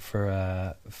break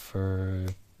for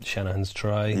Shanahan's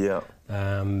try.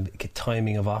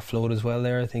 Timing of offload as well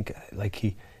there. I think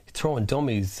he throwing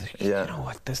dummies. You know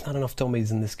what? There's not enough dummies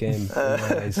in this game.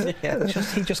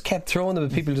 He just kept throwing them,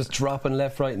 and people just dropping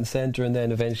left, right, and centre, and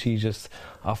then eventually he just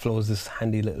offloads this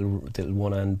handy little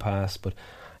one-hand pass. But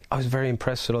I was very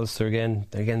impressed with Ulster again.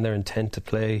 Again, their intent to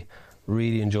play.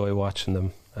 Really enjoy watching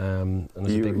them. And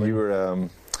you had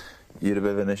a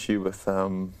bit of an issue with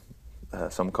some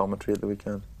commentary at the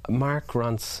weekend. Mark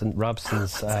Robson's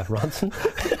huge Mark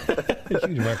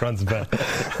Ronson fan.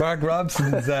 Mark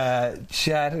Robson's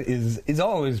chat is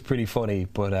always pretty funny,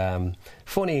 but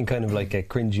funny in kind of like a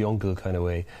cringy uncle kind of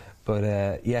way.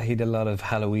 But he did a lot of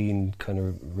Halloween kind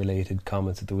of related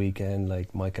comments at the weekend,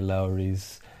 like Michael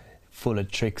Lowry's full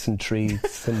of tricks and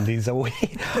treats, and he's away.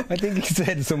 I think he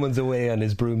said someone's away on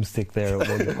his broomstick there at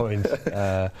one point,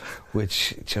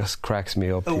 which just cracks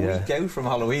me up. A week out from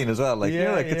Halloween as well.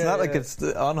 It's not like it's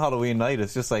on Halloween night.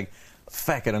 It's just like,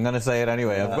 feck it, I'm going to say it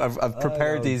anyway. I've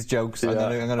prepared these jokes. I've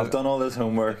done all this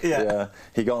homework.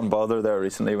 He got in bother there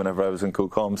recently whenever I was in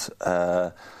co-coms.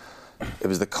 It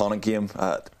was the Connacht game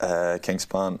at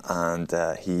Kingspan, and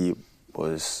he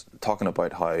was talking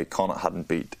about how Connacht hadn't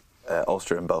beat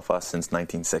Ulster in Belfast since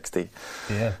 1960. He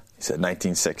said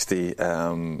 1960,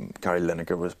 Gary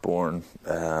Lineker was born,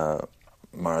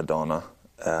 Maradona,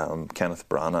 Kenneth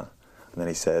Branagh, and then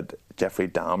he said Jeffrey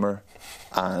Dahmer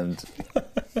and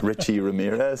Richie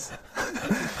Ramirez.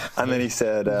 And then he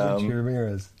said Richie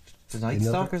Ramirez, the Night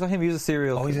Stalker, is that him? He was a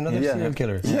serial killer. He's another serial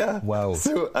killer. Yeah. Wow.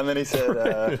 So, and then he said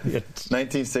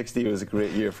 1960 was a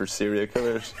great year for serial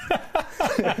killers.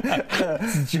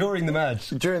 During the match?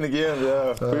 During the game, we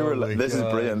were like, this is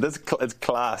brilliant. It's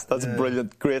class. That's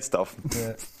brilliant. Great stuff.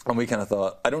 And we kind of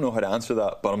thought, I don't know how to answer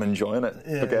that, but I'm enjoying it.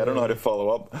 I don't know how to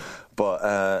follow up.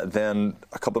 But then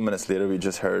a couple of minutes later, we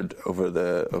just heard over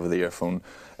the earphone,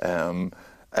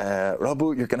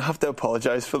 Robbo, you're going to have to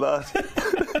apologise for that.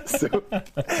 So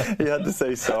he had to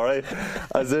say sorry,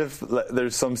 as if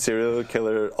there's some serial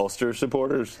killer Ulster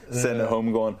supporters sitting at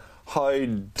home going, how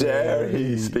dare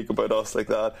he speak about us like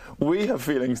that? We have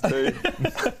feelings too.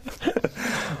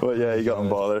 But he got in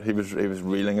bother. He was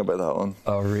reeling about that one.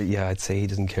 I'd say he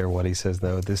doesn't care what he says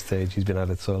now at this stage. He's been at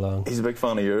it so long. He's a big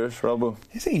fan of yours, Robbo.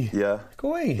 Is he? Yeah. Go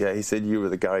away. Yeah, he said you were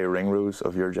the Garry Ringrose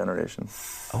of your generation.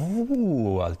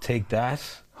 Oh, I'll take that.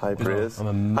 High praise. I'm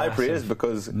a massive, high praise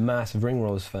because massive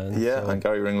Ringrose fan. Yeah, and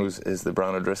Garry Ringrose is the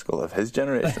Brian O'Driscoll of his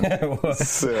generation.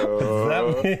 So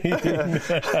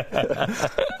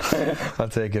I'll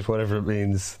take it, whatever it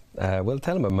means. Well,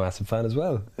 tell him I'm a massive fan as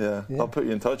well. Yeah. I'll put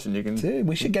you in touch and you can. Dude,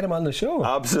 we should get him on the show.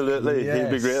 Absolutely, yes. He'd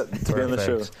be great to be on the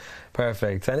show.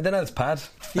 Perfect. Anything else, Pat?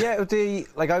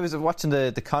 I was watching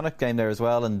the Connacht game there as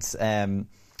well, and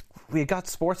we got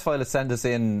Sportsfile to send us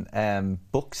in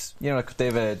books. They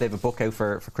have a book out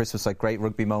for Christmas, like great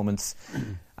rugby moments,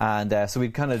 and so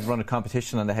we'd kind of run a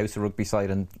competition on the House of Rugby side.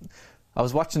 And I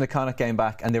was watching the Connacht game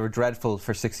back, and they were dreadful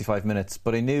for 65 minutes.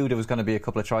 But I knew there was going to be a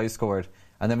couple of tries scored,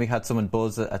 and then we had someone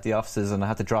buzz at the offices, and I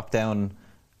had to drop down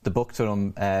the book to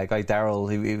them. Guy Darrell,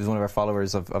 he was one of our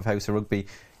followers of House of Rugby,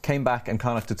 came back, and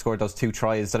Connacht had scored those 2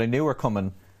 tries that I knew were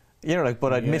coming.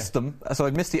 But I'd missed them, so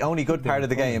I'd missed the only good part of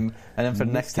the game, and then for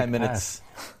the next 10 minutes,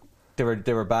 they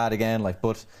were bad again.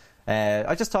 But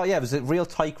I just thought, it was a real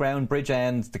tight ground, bridge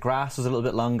end. The grass was a little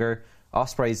bit longer.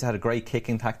 Ospreys had a great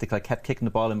kicking tactic. Kept kicking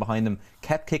the ball in behind them,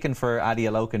 kept kicking for Adi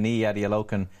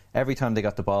Alokan. Every time they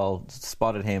got the ball,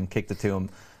 spotted him, kicked it to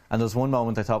him. And there was one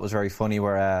moment I thought was very funny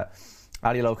where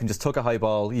Ali Loken just took a high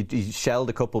ball. He shelled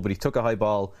a couple, but he took a high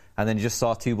ball, and then he just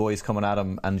saw two boys coming at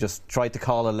him and just tried to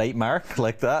call a late mark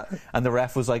like that. And the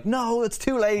ref was like, "No, it's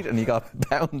too late," and he got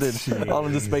pounded all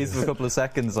in the space of a couple of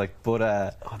seconds. Like, but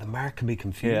the mark can be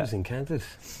confusing, can't it?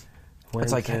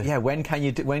 It's like, when can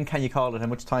you call it? How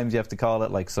much time do you have to call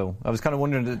it? Like, so I was kind of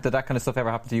wondering, did that kind of stuff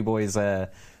ever happen to you boys?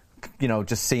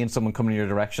 Just seeing someone coming in your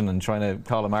direction and trying to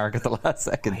call a mark at the last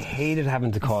second. I hated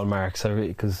having to call marks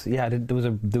because there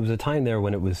was a time there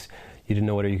when it was you didn't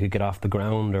know whether you could get off the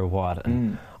ground or what.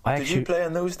 And did you play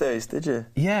in those days? Did you?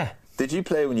 Yeah. Did you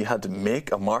play when you had to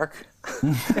make a mark?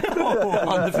 On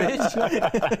the pitch?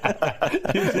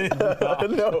 You did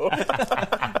not. No.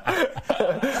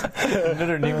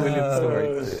 Another Nick Williams story.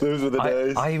 Those were the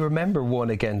days. I remember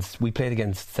we played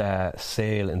against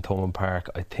Sale in Thomond Park.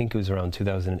 I think it was around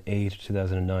 2008 or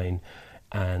 2009,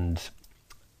 and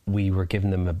we were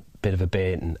giving them a bit of a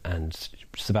baiting, and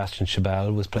Sebastian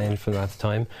Chabal was playing for them at the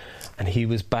time, and he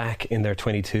was back in their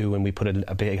 22 and we put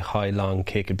a big high long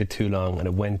kick, a bit too long, and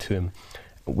it went to him.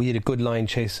 We had a good line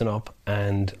chasing up,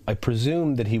 and I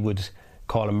presumed that he would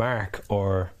call a mark,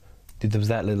 or there was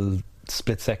that little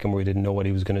split second where we didn't know what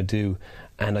he was going to do.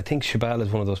 And I think Chabal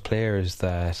is one of those players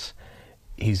that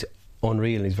he's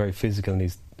unreal, he's very physical and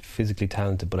he's physically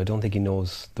talented, but I don't think he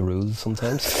knows the rules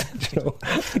sometimes.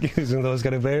 He's one of those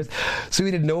kind of players. So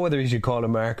he didn't know whether he should call a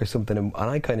mark or something, and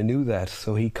I kind of knew that,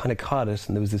 so he kind of caught it,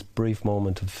 and there was this brief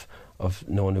moment of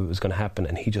knowing it was going to happen,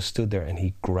 and he just stood there and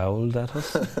he growled at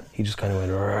us. He just kind of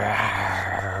went rah,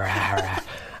 rah, rah.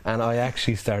 And I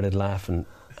actually started laughing.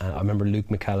 I remember Luke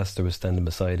McAllister was standing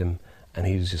beside him, and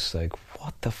he was just like,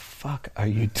 "What the fuck are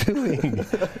you doing?"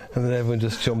 And then everyone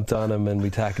just jumped on him and we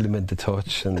tackled him into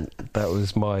touch, and that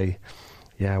was one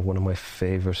of my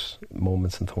favourite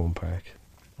moments in Thomond Park.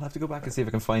 I'll have to go back and see if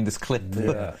I can find this clip.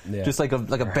 Yeah. Just like a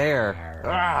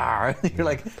bear. You're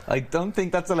like, I don't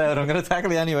think that's allowed. I'm going to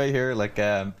tackle you anyway here. Like,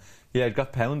 it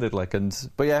got pounded. Like, because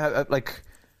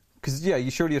you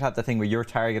surely you'd have the thing where you're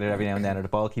targeted every now and then, or the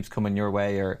ball keeps coming your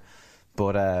way, it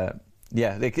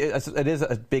is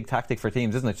a big tactic for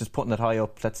teams, isn't it? Just putting it high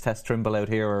up. Let's test Trimble out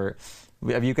here. Or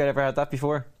have you guys ever had that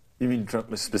before? You mean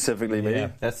specifically me? Yeah,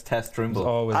 let's test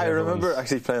Trimble. I remember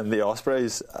actually playing the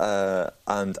Ospreys,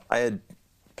 and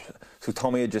so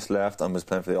Tommy had just left and was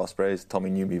playing for the Ospreys.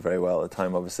 Tommy knew me very well at the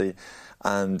time, obviously,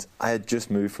 and I had just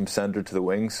moved from centre to the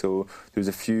wing, so there was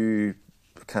a few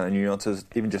kind of nuances.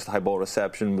 Even just high ball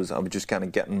reception I was just kind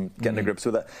of getting to grips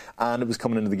with it, and it was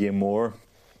coming into the game more.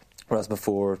 Whereas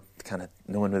before, kind of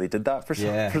no one really did that for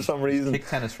some reason. Kick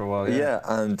tennis for a while. Yeah,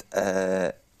 and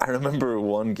I remember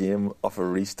one game off a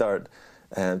restart.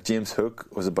 James Hook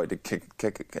was about to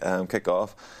kick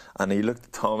off, and he looked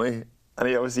at Tommy,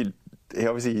 and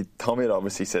Tommy had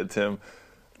obviously said to him,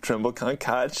 "Trimble can't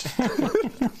catch." But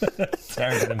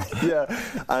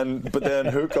then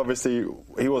Hook, obviously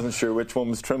he wasn't sure which one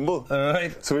was Trimble.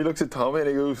 Right. So he looks at Tommy and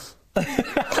he goes, "Is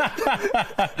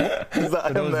that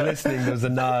for those listening, there was a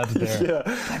nod there. Yeah.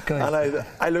 That guy. And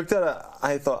I looked at it,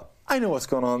 I thought, I know what's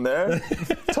going on there.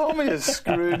 Tommy has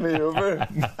screwed me over.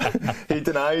 He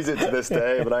denies it to this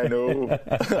day, but I know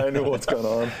what's going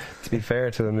on. To be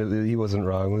fair to him, he wasn't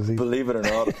wrong, was he? Believe it or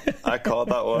not, I caught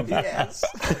that one. Yes,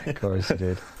 of course he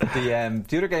did.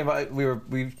 The other game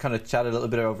we kind of chatted a little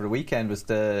bit over the weekend was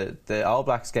the All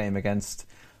Blacks game against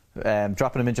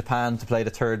dropping them in Japan to play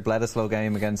the third Bledisloe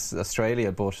game against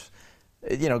Australia, but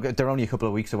they're only a couple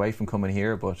of weeks away from coming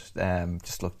here, but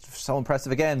just looked so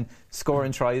impressive again,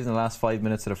 scoring tries in the last 5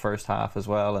 minutes of the first half as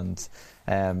well, and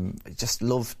just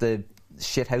loved the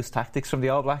shithouse tactics from the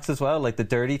All Blacks as well, like the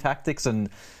dirty tactics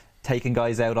and taking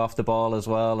guys out off the ball as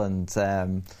well. And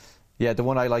the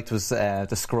one I liked was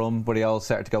the scrum, where they all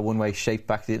started to go one way, shaped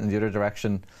back in the other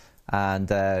direction, and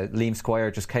Liam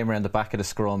Squire just came around the back of the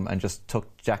scrum and just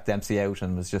took Jack Dempsey out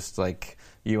and was just like,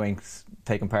 "You ain't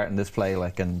taking part in this play,"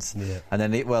 like, and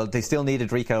then they still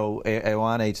needed Rico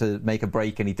Ioane to make a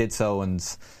break, and he did so, and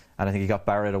I think he got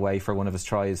Barrett away for one of his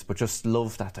tries. But just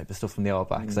love that type of stuff from the All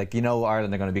Blacks. Like,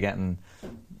 Ireland are going to be getting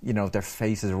their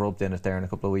faces rubbed in it there in a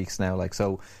couple of weeks now, like,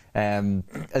 so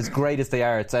as great as they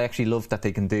are, I actually love that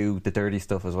they can do the dirty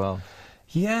stuff as well.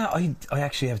 Yeah, I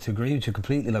actually have to agree with you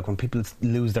completely. Like, when people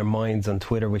lose their minds on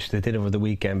Twitter, which they did over the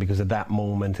weekend because of that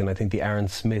moment, and I think the Aaron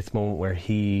Smith moment where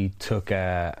he took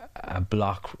a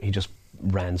block, he just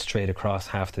ran straight across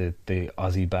half the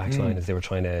Aussie backline as they were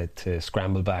trying to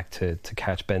scramble back to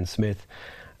catch Ben Smith,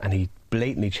 and he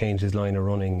blatantly changed his line of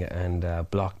running and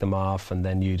blocked them off, and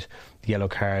then you'd the yellow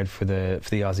card for the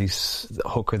Aussies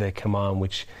hooker that came on,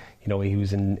 which he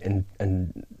was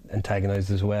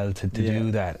antagonised as well to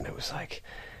do that, and it was like,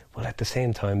 But at the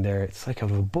same time, it's like a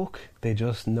book. They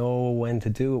just know when to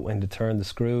do it, when to turn the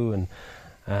screw. And,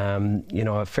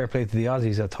 fair play to the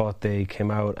Aussies. I thought they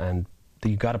came out and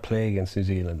you got to play against New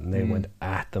Zealand. And they went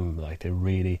at them. Like, they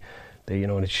really...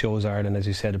 and it shows Ireland, as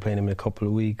you said, they're playing them in a couple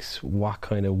of weeks, what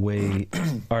kind of way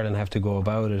Ireland have to go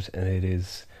about it. And it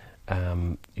is,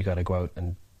 you got to go out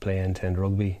and play end-to-end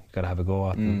rugby. You got to have a go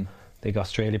at them. I think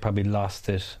Australia probably lost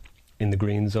it in the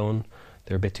green zone.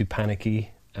 They're a bit too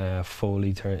panicky.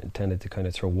 Foley tended to kind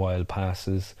of throw wild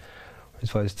passes. As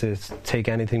far as to take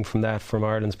anything from that, from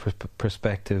Ireland's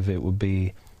perspective, it would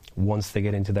be, once they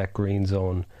get into that green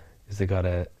zone, is they got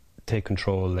to take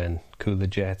control and cool the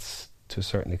jets to a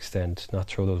certain extent, not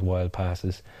throw those wild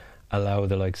passes, allow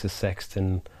the likes of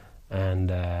Sexton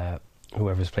and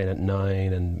whoever's playing at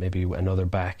 9 and maybe another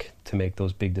back to make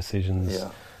those big decisions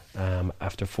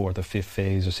after 4th or 5th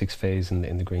phase or 6th phase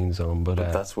in the green zone. But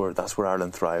that's where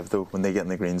Ireland thrive, though. When they get in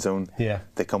the green zone,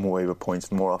 they come away with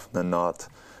points more often than not.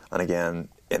 And again,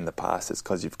 in the past, it's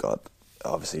because you've got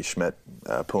obviously Schmidt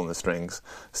pulling the strings,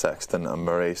 Sexton and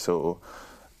Murray, so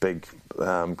big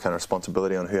kind of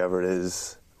responsibility on whoever it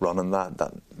is running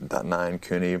that 9,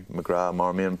 Cooney, McGrath,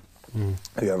 Marmion,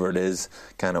 whoever it is,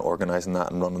 kind of organising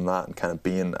that and running that and kind of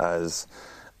being as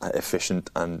efficient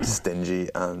and stingy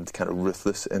and kind of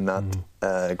ruthless in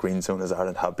that green zone as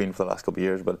Ireland have been for the last couple of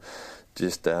years. But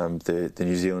just the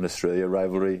New Zealand-Australia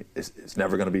rivalry is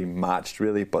never going to be matched,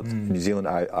 really, but the New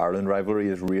Zealand-Ireland rivalry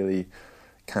is really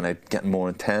kind of getting more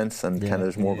intense, and kind of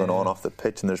there's more going on off the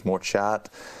pitch and there's more chat.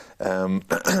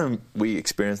 We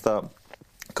experienced that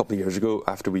a couple of years ago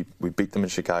after we beat them in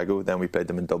Chicago. Then we played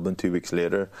them in Dublin 2 weeks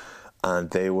later, and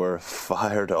they were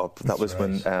fired up. That was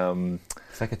when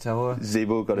Fekitoa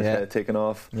Zebo got his head taken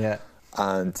off.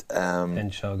 And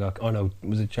Henshaw got... Oh no,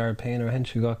 was it Jared Payne or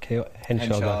Henshaw got KO?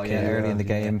 Henshaw got KO early in the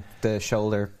game, the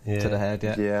shoulder to the head.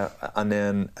 And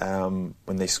then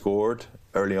when they scored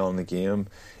early on in the game,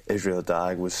 Israel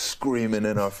Dag was screaming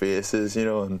in our faces,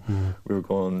 and we were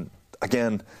going...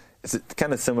 Again, it's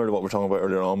kind of similar to what we're talking about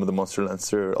earlier on with the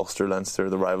Munster-Leinster,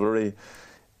 Ulster-Leinster, the rivalry.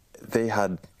 They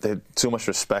had so much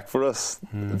respect for us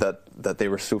that they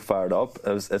were so fired up.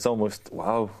 It's almost,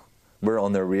 wow, we're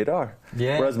on their radar.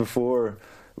 Whereas before,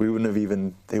 they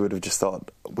would have just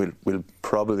thought, we'll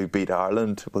probably beat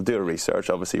Ireland. We'll do a research,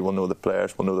 obviously, we'll know the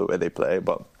players, we'll know the way they play,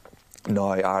 but now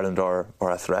Ireland are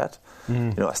a threat.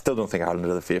 I still don't think Ireland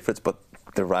are the favourites, but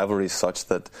the rivalry is such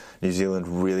that New Zealand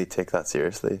really take that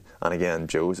seriously. And again,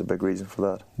 Joe's a big reason for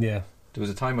that. There was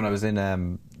a time when I was in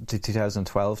the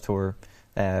 2012 tour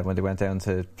when they went down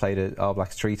to play the All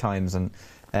Blacks 3 times, and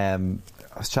I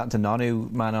was chatting to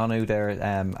Nonu there,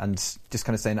 and just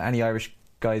kind of saying, any Irish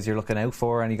guys you're looking out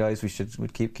for, any guys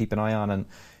would keep an eye on, and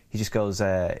he just goes,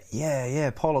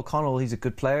 Paul O'Connell, he's a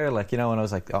good player, and I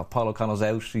was like, oh, Paul O'Connell's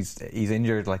out, he's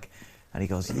injured, and he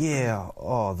goes,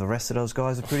 the rest of those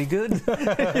guys are pretty good.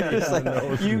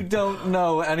 You don't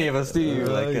know any of us, do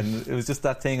you? And it was just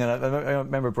that thing. And I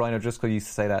remember Brian O'Driscoll used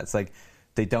to say that. It's like,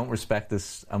 they don't respect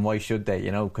us, and why should they?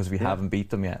 Because we haven't beat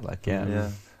them yet.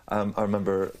 I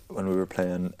remember when we were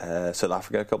playing South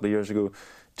Africa a couple of years ago,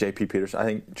 JP Peterson, I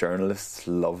think journalists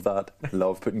love that,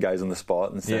 love putting guys on the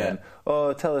spot and saying,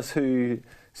 tell us who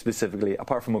specifically,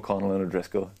 apart from O'Connell and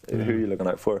O'Driscoll, who are you looking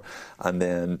out for? And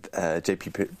then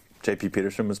JP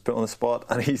Peterson was put on the spot,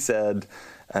 and he said,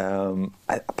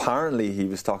 apparently he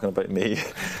was talking about me,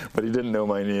 but he didn't know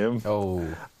my name.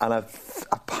 And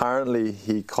apparently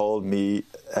he called me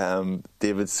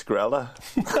David Scrella,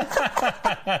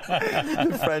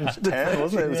 the French 10,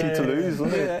 wasn't it? It was in Toulouse,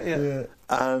 wasn't it?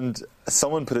 And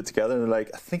someone put it together, and they're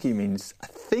like, I think he means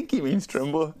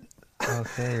Trimble.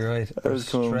 Okay, right. Or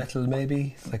Strettle,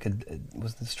 maybe. It's like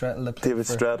was the Strettle that played David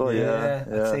Strettle, yeah.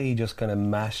 I'd say he just kind of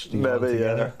mashed it all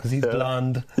together because he's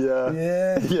blonde. Yeah,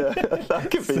 that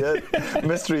could be it.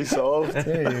 Mystery solved.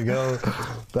 There you go.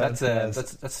 That's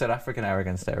South African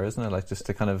arrogance there, isn't it? Just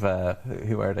to kind of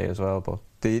who are they as well? But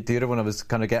the other one I was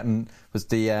kind of getting was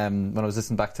the when I was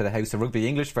listening back to the House of Rugby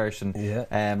English version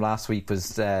last week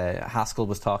was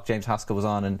James Haskell was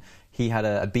on, and he had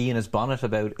a bee in his bonnet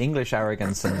about English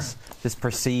arrogance and this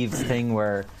perceived thing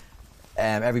where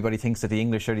everybody thinks that the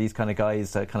English are these kind of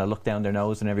guys that kind of look down their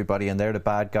nose on everybody, and they're the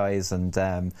bad guys. And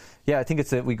I think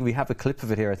we have a clip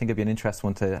of it here. I think it'd be an interesting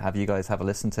one to have you guys have a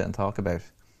listen to and talk about.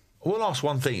 I will ask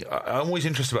one thing. I'm always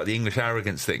interested about the English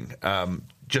arrogance thing,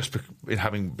 just in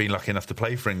having been lucky enough to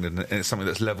play for England, and it's something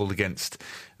that's levelled against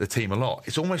the team a lot.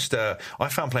 It's almost, I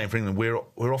found playing for England,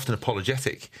 we're often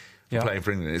apologetic playing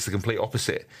for England. It's the complete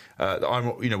opposite.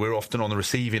 We're often on the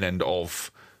receiving end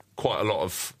of quite a lot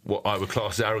of what I would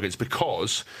class as arrogance,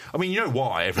 because, I mean, you know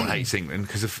why everyone hates England?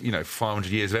 Because of,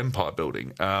 500 years of empire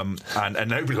building, and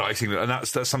nobody likes England, and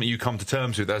that's something you come to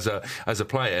terms with as a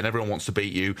player, and everyone wants to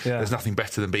beat you. Yeah. There's nothing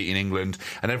better than beating England,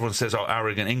 and everyone says, "Oh,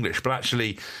 arrogant English," but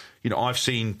actually, I've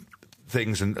seen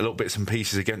things and little bits and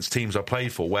pieces against teams I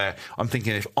played for where I'm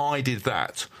thinking, if I did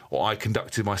that, or I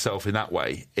conducted myself in that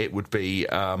way, it would be, it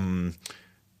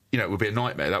would be a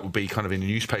nightmare. That would be kind of in the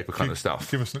newspaper kind of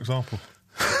stuff. Give us an example.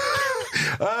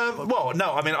 Well,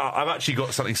 no, I mean, I've actually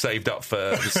got something saved up for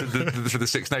the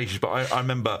Six Nations, but I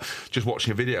remember just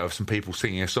watching a video of some people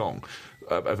singing a song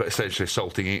essentially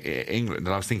assaulting England,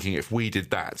 and I was thinking, if we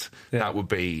did that, that would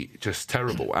be just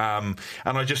terrible. And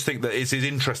I just think that it's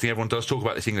interesting, everyone does talk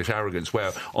about this English arrogance,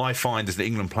 where I find as an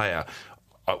England player,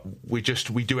 we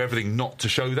do everything not to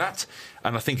show that,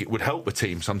 and I think it would help the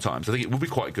team sometimes. I think it would be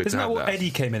quite good to have that. Isn't that what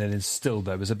Eddie came in and instilled,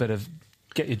 though? Was a bit of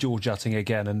get your jaw jutting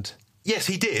again and... Yes,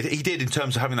 he did. He did in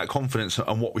terms of having that confidence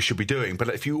on what we should be doing. But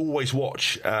if you always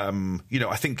watch,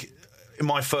 I think in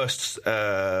my first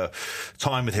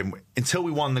time with him, until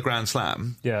we won the Grand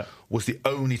Slam, was the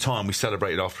only time we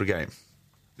celebrated after a game.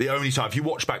 The only time. If you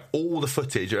watch back all the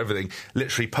footage of everything,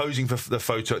 literally posing for the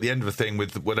photo at the end of a thing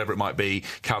with whatever it might be,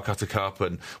 Calcutta Cup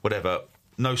and whatever,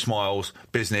 no smiles,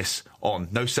 business on,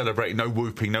 no celebrating, no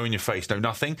whooping, no in your face, no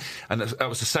nothing. And that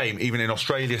was the same. Even in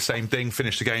Australia, same thing.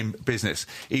 Finished the game, business.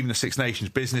 Even the Six Nations,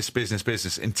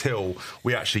 business, until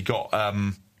we actually got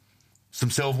some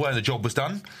silverware and the job was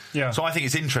done. Yeah. So I think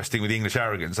it's interesting with the English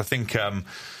arrogance. I think...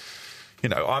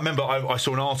 I remember I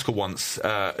saw an article once,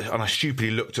 and I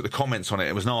stupidly looked at the comments on it.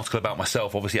 It was an article about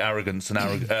myself. Obviously, arrogance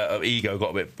and ego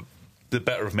got a bit the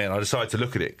better of me, and I decided to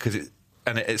look at it because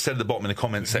it said at the bottom in the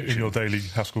comments section. In your daily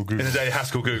Haskell Google. In the daily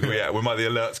Haskell Google, yeah, when the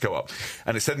alerts go up.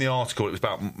 And it said in the article it was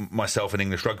about myself and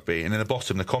English rugby, and in the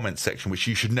bottom, the comments section, which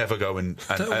you should never go and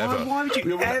ever. Why would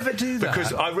you ever do that?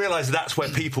 Because I realise that's where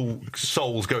people's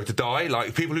souls go to die.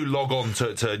 Like, people who log on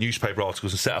to newspaper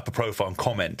articles and set up a profile and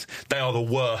comment, they are the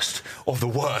worst of the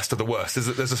worst of the worst.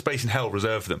 There's a space in hell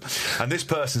reserved for them. And this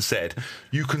person said,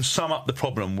 you can sum up the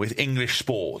problem with English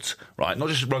sport, right? Not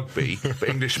just rugby, but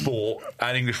English sport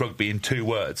and English rugby in 2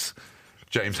 words.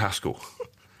 James Haskell.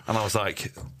 And I was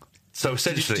like, so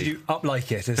essentially... Did you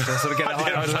up-like it? Sort of get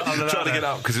I was trying to get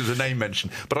up because it was a name mention.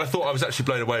 But I thought I was actually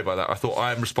blown away by that. I thought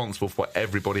I am responsible for why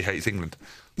everybody hates England.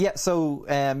 Yeah, so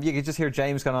you could just hear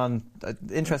James going on.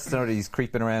 Interesting to know that he's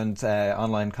creeping around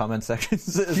online comment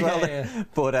sections as well. Yeah.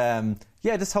 But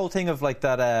this whole thing of like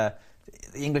that...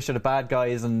 the English are the bad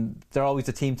guys and they're always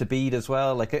a team to beat as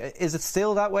well. Like, is it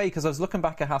still that way? Because I was looking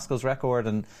back at Haskell's record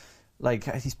and... Like,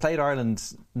 he's played Ireland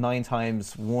 9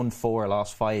 times, won 4,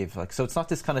 lost 5. Like, so it's not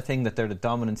this kind of thing that they're the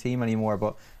dominant team anymore.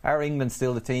 But are England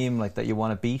still the team like that you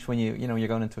want to beat when you're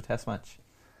going into a Test match?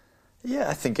 Yeah,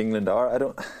 I think England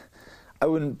are. I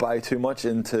wouldn't buy too much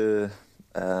into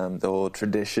the whole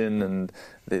tradition and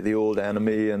the old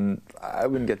enemy, and I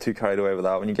wouldn't get too carried away with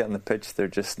that. When you get on the pitch, they're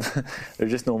just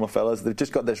normal fellas. They've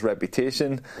just got this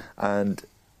reputation, and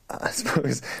I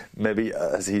suppose maybe,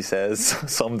 as he says,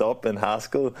 summed up in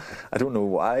Haskell, I don't know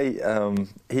why.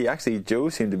 Joe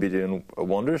seemed to be doing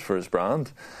wonders for his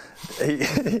brand.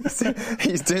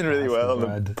 He's doing really well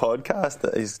on the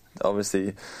podcast. He's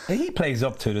obviously... He plays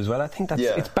up to it as well. I think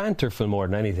it's banterful more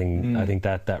than anything. I think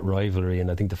that rivalry, and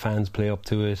I think the fans play up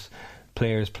to it,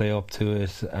 players play up to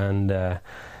it, and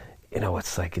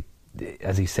it's like,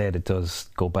 as he said, it does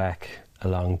go back a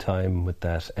long time with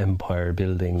that empire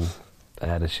building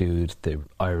attitude. The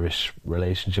Irish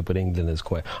relationship with England is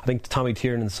quite... I think Tommy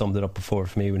Tiernan summed it up before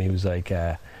for me when he was like,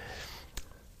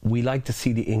 we like to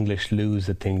see the English lose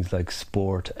at things like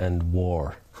sport and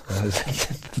war. I was like,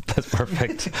 that's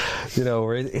perfect.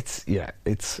 Where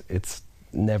it's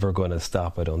never going to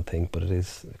stop, I don't think, but it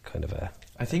is kind of a...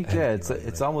 I think,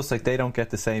 it's almost like they don't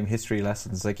get the same history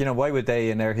lessons. Like, why would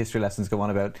they in their history lessons go on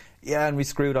about, and we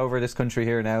screwed over this country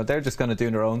here now? They're just going to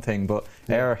do their own thing, but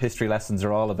our history lessons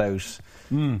are all about,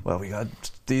 well, we got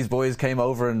these boys came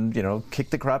over and,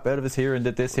 kicked the crap out of us here and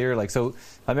did this here. Like, so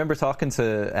I remember talking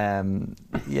to,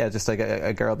 just like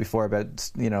a girl before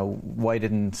about, why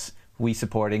didn't we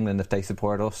support England if they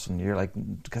support us? And you're like,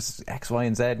 because X, Y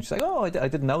and Z. And she's like, oh, I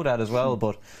didn't know that as well,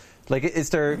 but... Like,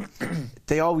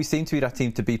 they always seem to be that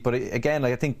team to beat, but again,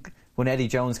 like, I think when Eddie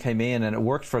Jones came in, and it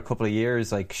worked for a couple of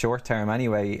years, like short term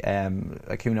anyway,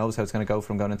 like who knows how it's going to go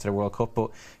from going into the World Cup, but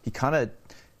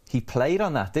he played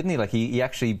on that, didn't he? Like, he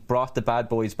actually brought the bad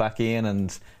boys back in,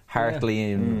 and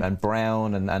Hartley and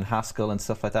Brown and Haskell and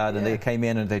stuff like that, and they came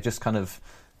in and they just kind of...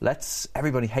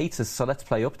 everybody hates us, so let's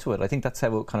play up to it. I think that's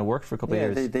how it kind of worked for a couple of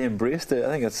years. They embraced it. I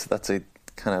think that's a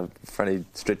kind of fairly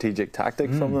strategic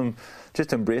tactic from them.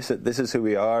 Just embrace it. This is who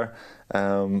we are.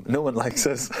 No one likes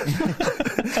us.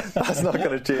 That's not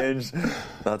going to change.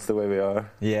 That's the way we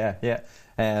are. Yeah.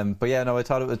 But yeah, no, I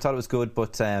thought it was good.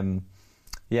 But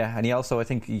yeah, and he also, I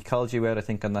think, he called you out, I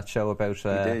think, on that show about. He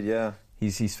did, yeah.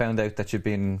 He's found out that I've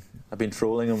been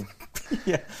trolling him.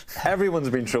 Yeah, everyone's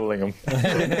been trolling him.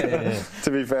 To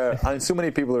be fair, and so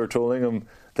many people are trolling him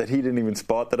that he didn't even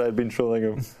spot that I'd been trolling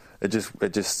him. It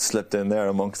just slipped in there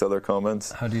amongst other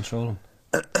comments. How do you troll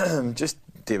him? Just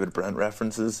David Brent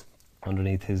references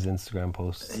underneath his Instagram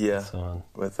posts. Yeah, and so on.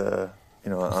 With an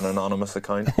anonymous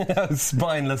account.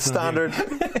 Spineless.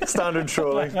 Standard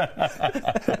trolling.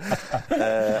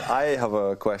 I have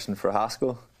a question for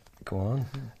Haskell. Go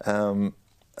on.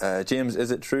 James, is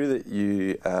it true that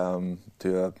you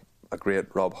do a great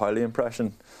Rob Howley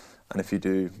impression? And if you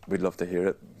do, we'd love to hear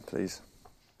it, please.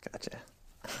 Gotcha.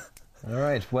 All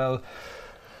right. Well,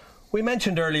 we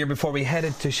mentioned earlier before we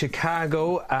headed to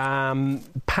Chicago,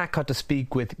 Pat got to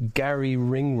speak with Garry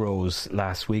Ringrose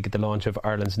last week at the launch of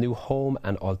Ireland's new home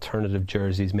and alternative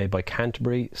jerseys made by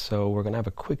Canterbury. So we're going to have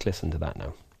a quick listen to that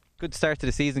now. Good start to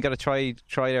the season. Got to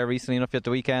try there recently enough at the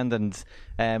weekend, and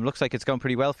looks like it's gone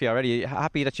pretty well for you already.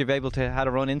 Happy that you've been able to had a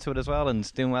run into it as well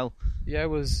and doing well. Yeah, it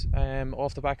was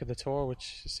off the back of the tour,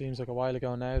 which seems like a while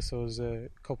ago now. So it was a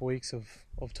couple of weeks of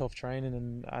tough training,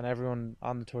 and everyone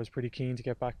on the tour is pretty keen to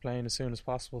get back playing as soon as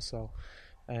possible. So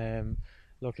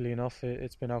luckily enough,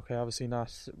 it's been okay. Obviously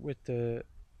not with the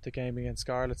game against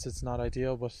Scarlets. It's not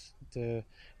ideal, but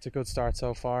it's a good start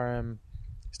so far.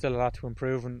 Still a lot to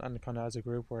improve, and kind of as a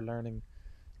group we're learning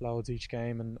loads each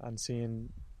game and seeing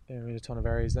a ton of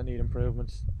areas that need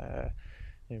improvement,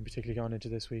 particularly going into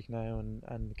this week now,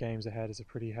 and the games ahead is a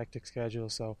pretty hectic schedule,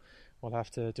 so we'll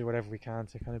have to do whatever we can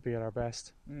to kind of be at our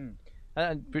best.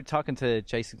 And we're talking to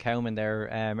Jason Cowman there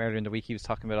earlier in the week. He was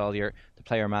talking about all the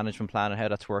player management plan and how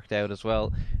that's worked out as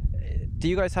well. Do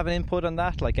you guys have an input on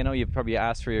that? Like, I know you probably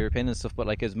asked for your opinion and stuff, but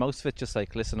like, is most of it just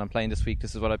like, listen, I'm playing this week,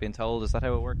 this is what I've been told? Is that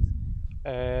how it works?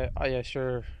 Yeah,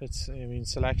 sure.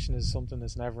 Selection is something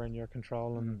that's never in your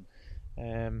control,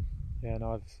 and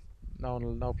I've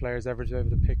known no players ever to be able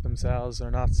to pick themselves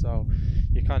or not. So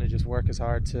you kind of just work as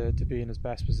hard to be in his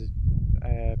best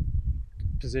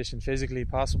position physically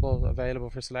possible, available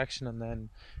for selection, and then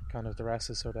kind of the rest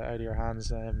is sort of out of your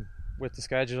hands. With the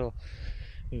schedule,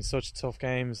 such tough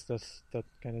games that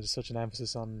kind of such an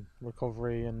emphasis on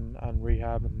recovery and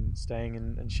rehab and staying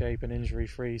in shape and injury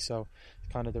free, so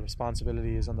kind of the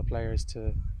responsibility is on the players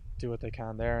to do what they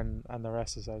can there, and the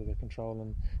rest is out of their control,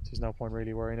 and there's no point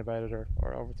really worrying about it or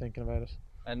overthinking about it.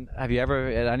 And have you ever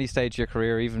at any stage of your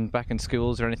career, even back in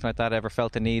schools or anything like that, ever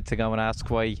felt the need to go and ask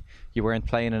why you weren't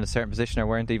playing in a certain position or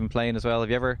weren't even playing as well? Have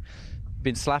you ever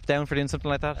been slapped down for doing something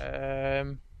like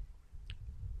that?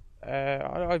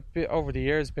 I've over the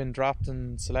years been dropped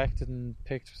and selected and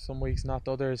picked some weeks, not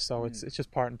others, so it's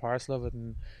just part and parcel of it.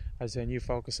 And as I say, you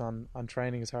focus on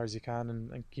training as hard as you can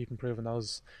and keep improving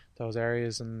those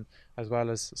areas, and as well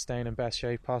as staying in best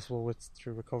shape possible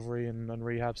through recovery and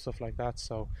rehab, stuff like that.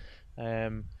 So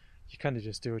you kind of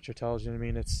just do what you're told. You know what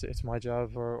I mean? It's my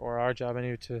job or our job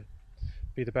anyway to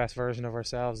be the best version of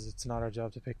ourselves. It's not our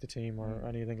job to pick the team or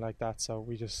anything like that. So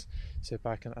we just sit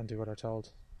back and do what we're told.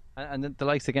 And the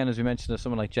likes, again, as we mentioned, of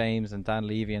someone like James and Dan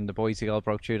Levy and the boys who all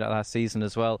broke through that last season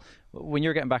as well. When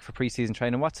you're getting back for pre-season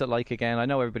training, what's it like again? I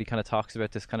know everybody kind of talks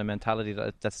about this kind of mentality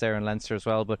that's there in Leinster as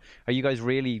well, but are you guys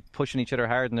really pushing each other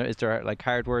hard? And is there like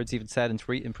hard words even said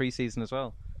in pre-season as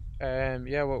well?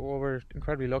 Yeah, well, we're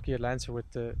incredibly lucky at Leinster with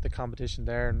the competition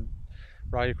there and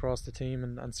right across the team,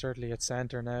 and certainly at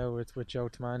centre now with Joe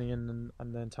Tamanian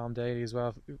and then Tom Daly as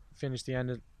well.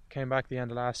 Came back the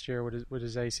end of last year with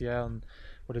his ACL and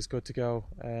is good to go.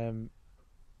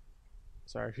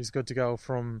 He's good to go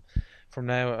from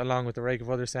now, along with the rake of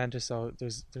other centres. So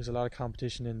there's a lot of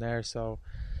competition in there. So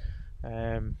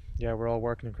we're all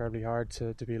working incredibly hard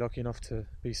to be lucky enough to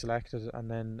be selected, and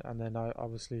then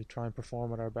obviously try and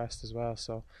perform at our best as well.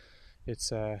 So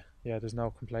it's there's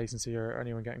no complacency or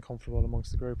anyone getting comfortable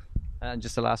amongst the group. And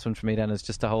just the last one for me then is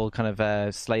just the whole kind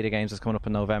of slate of games that's coming up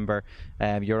in November.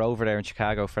 You're over there in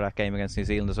Chicago for that game against New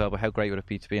Zealand as well, but how great would it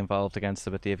be to be involved against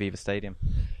them at the Aviva Stadium?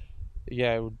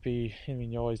 Yeah, it would be. I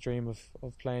mean, you always dream of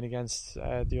playing against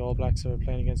the All Blacks or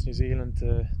playing against New Zealand.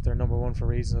 They're number one for a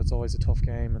reason. It's always a tough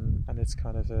game, and it's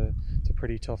kind of it's a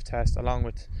pretty tough test. Along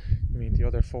with, the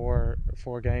other four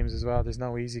games as well. There's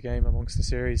no easy game amongst the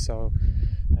series. So,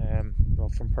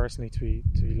 from personally to be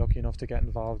lucky enough to get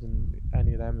involved in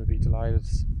any of them, would be delighted.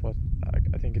 But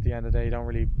I think at the end of the day, you don't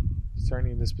really,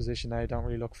 certainly in this position now, don't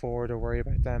really look forward or worry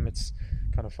about them. It's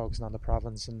kind of focusing on the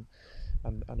province and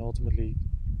ultimately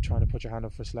trying to put your hand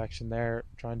up for selection there,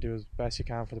 try and do as best you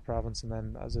can for the province, and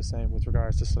then, as I was saying, with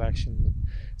regards to selection,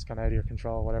 it's kind of out of your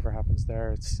control. Whatever happens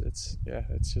there, it's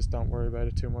just don't worry about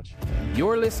it too much.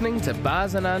 You're listening to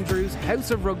Baz and Andrew's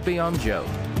House of Rugby on Joe,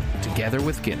 together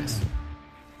with Guinness.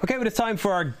 Okay, well, it's time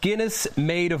for our Guinness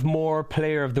Made of More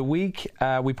Player of the Week.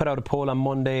 We put out a poll on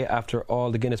Monday after all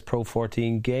the Guinness Pro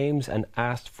 14 games and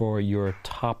asked for your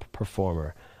top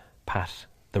performer. Pat,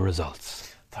 the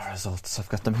results. I've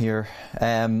got them here.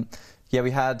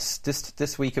 We had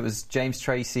this week, it was James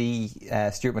Tracy,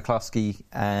 Stuart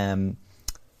McCloskey,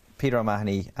 Peter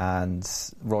O'Mahony and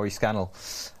Rory Scannell.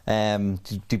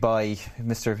 Dubai,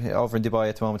 Mr. over in Dubai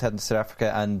at the moment, heading to South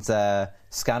Africa, and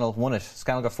Scannell won it.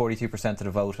 Scannell got 42% of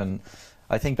the vote, and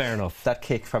I think fair enough. That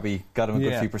kick probably got him a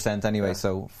good few percent anyway. Yeah.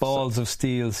 So balls of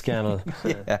steel, Scannell.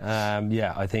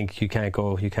 I think you can't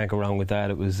go wrong with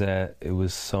that. It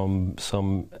was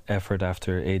some effort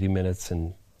after 80 minutes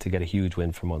and to get a huge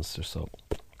win for Munster. So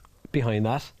behind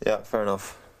that, fair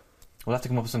enough. We'll have to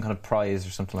come up with some kind of prize or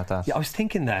something like that. Yeah, I was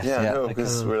thinking that. Yeah,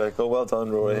 because we're like, oh, well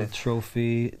done, Roy. A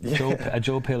trophy, a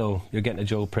Joe pillow. You're getting a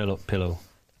Joe pillow.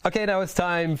 Okay, now it's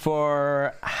time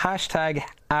for hashtag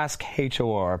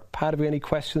AskHOR. Pat, have we any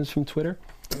questions from Twitter?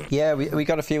 Yeah, we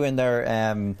got a few in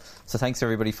there, so thanks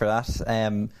everybody for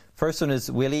that. First one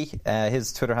is Willie.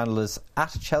 His Twitter handle is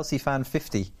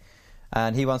 @ChelseaFan50.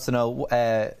 And he wants to know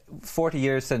 40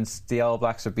 years since the All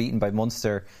Blacks were beaten by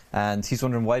Munster, and he's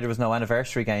wondering why there was no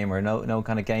anniversary game or no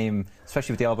kind of game,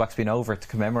 especially with the All Blacks being over, to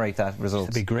commemorate that result.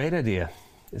 That'd be a great idea.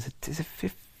 Is it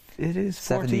 40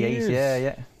 78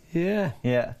 years? Yeah.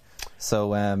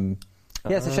 So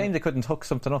it's a shame they couldn't hook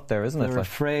something up there, isn't it? They're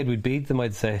afraid we'd beat them,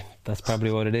 I'd say. That's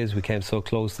probably what it is. We came so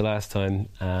close the last time.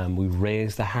 We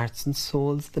raised the hearts and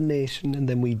souls of the nation, and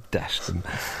then we dashed them.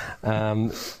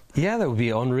 That would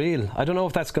be unreal. I don't know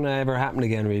if that's going to ever happen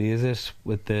again, really, is it?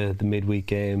 With the midweek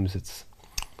games,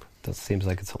 that seems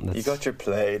like it's something that's... You got your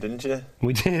play, didn't you?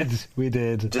 We did.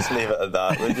 Just leave it at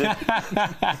that, would you?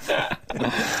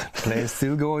 Play's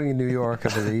still going in New York, I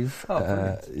believe.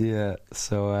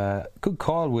 So good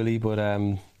call, Willie, but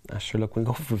sure, look, we'll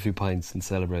go for a few pints and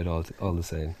celebrate all the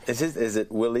same. Is it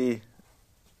Willie?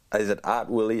 Is it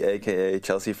 @Willie, aka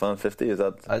ChelseaFan50? Is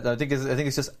that? I think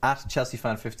it's just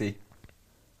 @ChelseaFan50.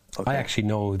 Okay. I actually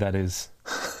know who that is.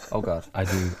 Oh God, I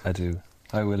do.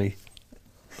 Hi, Willie.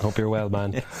 Hope you're well,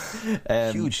 man.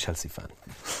 Huge Chelsea fan.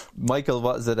 Michael,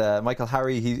 what is it? Michael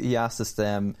Harry. He asked us,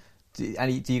 do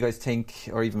you guys think,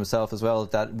 or even myself as well,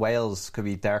 that Wales could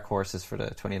be dark horses for the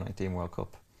 2019 World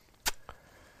Cup?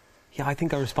 Yeah, I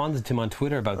think I responded to him on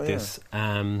Twitter about this.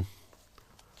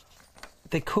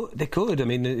 They could. I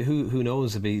mean, who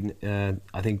knows? I mean,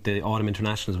 I think the autumn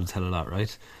internationals would tell a lot,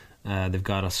 right? They've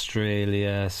got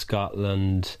Australia,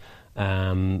 Scotland,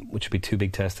 which would be two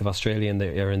big tests. If Australia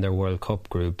are in their World Cup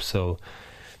group, so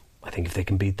I think if they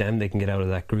can beat them, they can get out of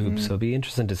that group. So it'll be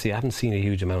interesting to see. I haven't seen a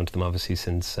huge amount of them, obviously,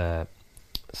 since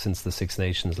the Six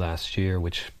Nations last year,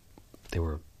 which they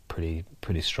were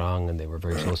pretty strong and they were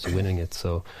very close to winning it.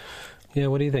 So, yeah,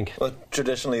 what do you think? Well,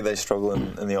 traditionally they struggle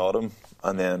in the autumn,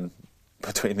 and then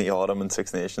between the autumn and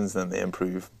Six Nations, then they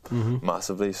improve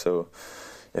massively. So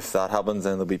if that happens,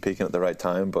 then they'll be peaking at the right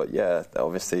time. But yeah,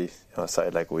 obviously, a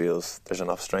side like Wales, there's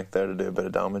enough strength there to do a bit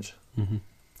of damage.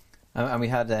 And we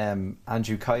had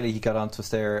Andrew Kiley. He got onto us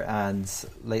there and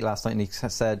late last night, and he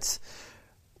said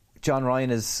John Ryan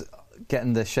is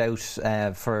getting the shout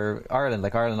for Ireland.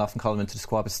 Like, Ireland often call him into the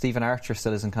squad, but Stephen Archer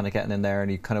still isn't kind of getting in there, and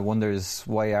he kind of wonders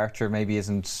why Archer maybe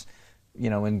isn't,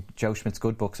 in Joe Schmidt's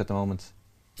good books at the moment.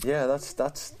 Yeah,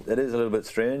 it is a little bit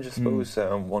strange, I suppose.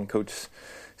 One coach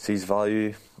sees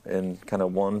value in kind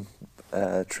of one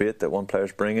trait that one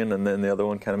player's bringing, and then the other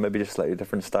one kind of maybe just slightly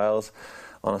different styles.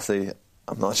 Honestly,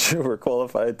 I'm not sure we're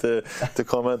qualified to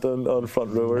comment on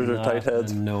front rowers or tight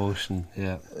heads. Notion,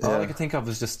 yeah. All I could think of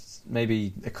was just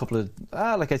maybe a couple of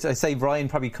like I say, Ryan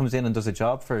probably comes in and does a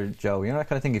job for Joe. That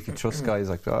kind of thing. If you trust guys,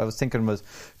 like I was thinking was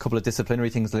a couple of disciplinary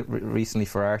things recently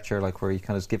for Archer, like where he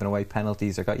kind of was giving away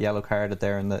penalties or got yellow carded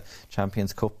there in the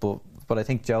Champions Cup. But I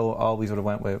think Joe always would have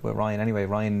went with Ryan anyway.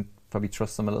 Ryan probably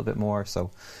trusts him a little bit more.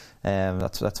 So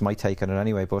that's my take on it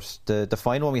anyway. But the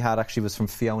final one we had actually was from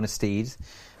Fiona Steed.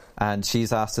 And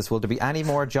she's asked us, will there be any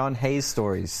more John Hayes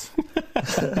stories?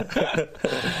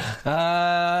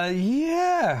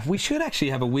 Yeah, we should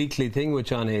actually have a weekly thing with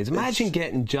John Hayes. Imagine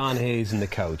getting John Hayes in the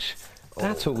couch.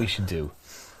 That's what we should do.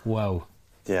 Wow.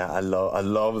 Yeah, I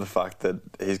love the fact that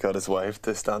he's got his wife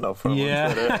to stand up for him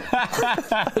on Twitter.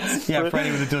 Yeah, for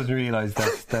anyone that doesn't realise,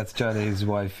 that's John Hayes'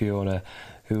 wife, Fiona,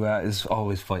 who is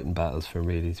always fighting battles for him,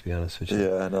 really, to be honest with you.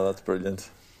 Yeah, no, that's brilliant.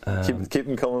 Keep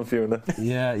them coming, Fiona.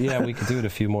 Yeah, we could do it a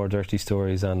few more dirty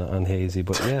stories on Hazy,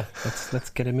 but yeah, let's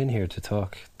get him in here to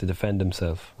talk, to defend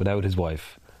himself without his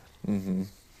wife. Mm-hmm.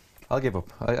 I'll give up.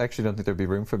 I actually don't think there'd be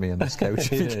room for me on this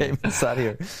couch if you came and sat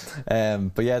here.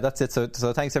 But yeah, that's it.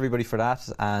 So thanks everybody for that,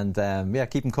 and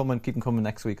keep them coming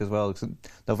next week as well. It's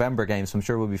November games, so I'm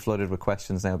sure we'll be flooded with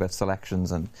questions now about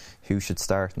selections and who should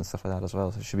start and stuff like that as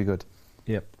well. So it should be good.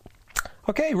 Yep.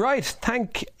 Okay, right.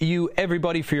 Thank you,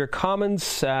 everybody, for your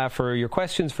comments, for your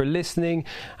questions, for listening,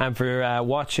 and for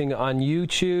watching on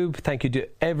YouTube. Thank you to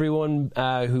everyone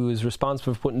who is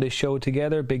responsible for putting this show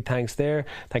together. Big thanks there.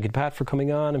 Thank you to Pat for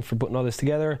coming on and for putting all this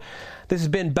together. This has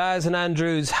been Baz and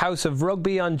Andrew's House of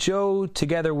Rugby on Joe,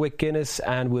 together with Guinness,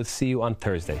 and we'll see you on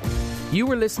Thursday. You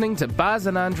were listening to Baz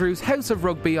and Andrew's House of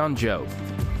Rugby on Joe,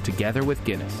 together with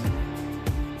Guinness.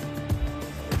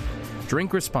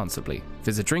 Drink responsibly.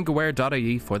 Visit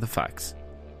drinkaware.ie for the facts.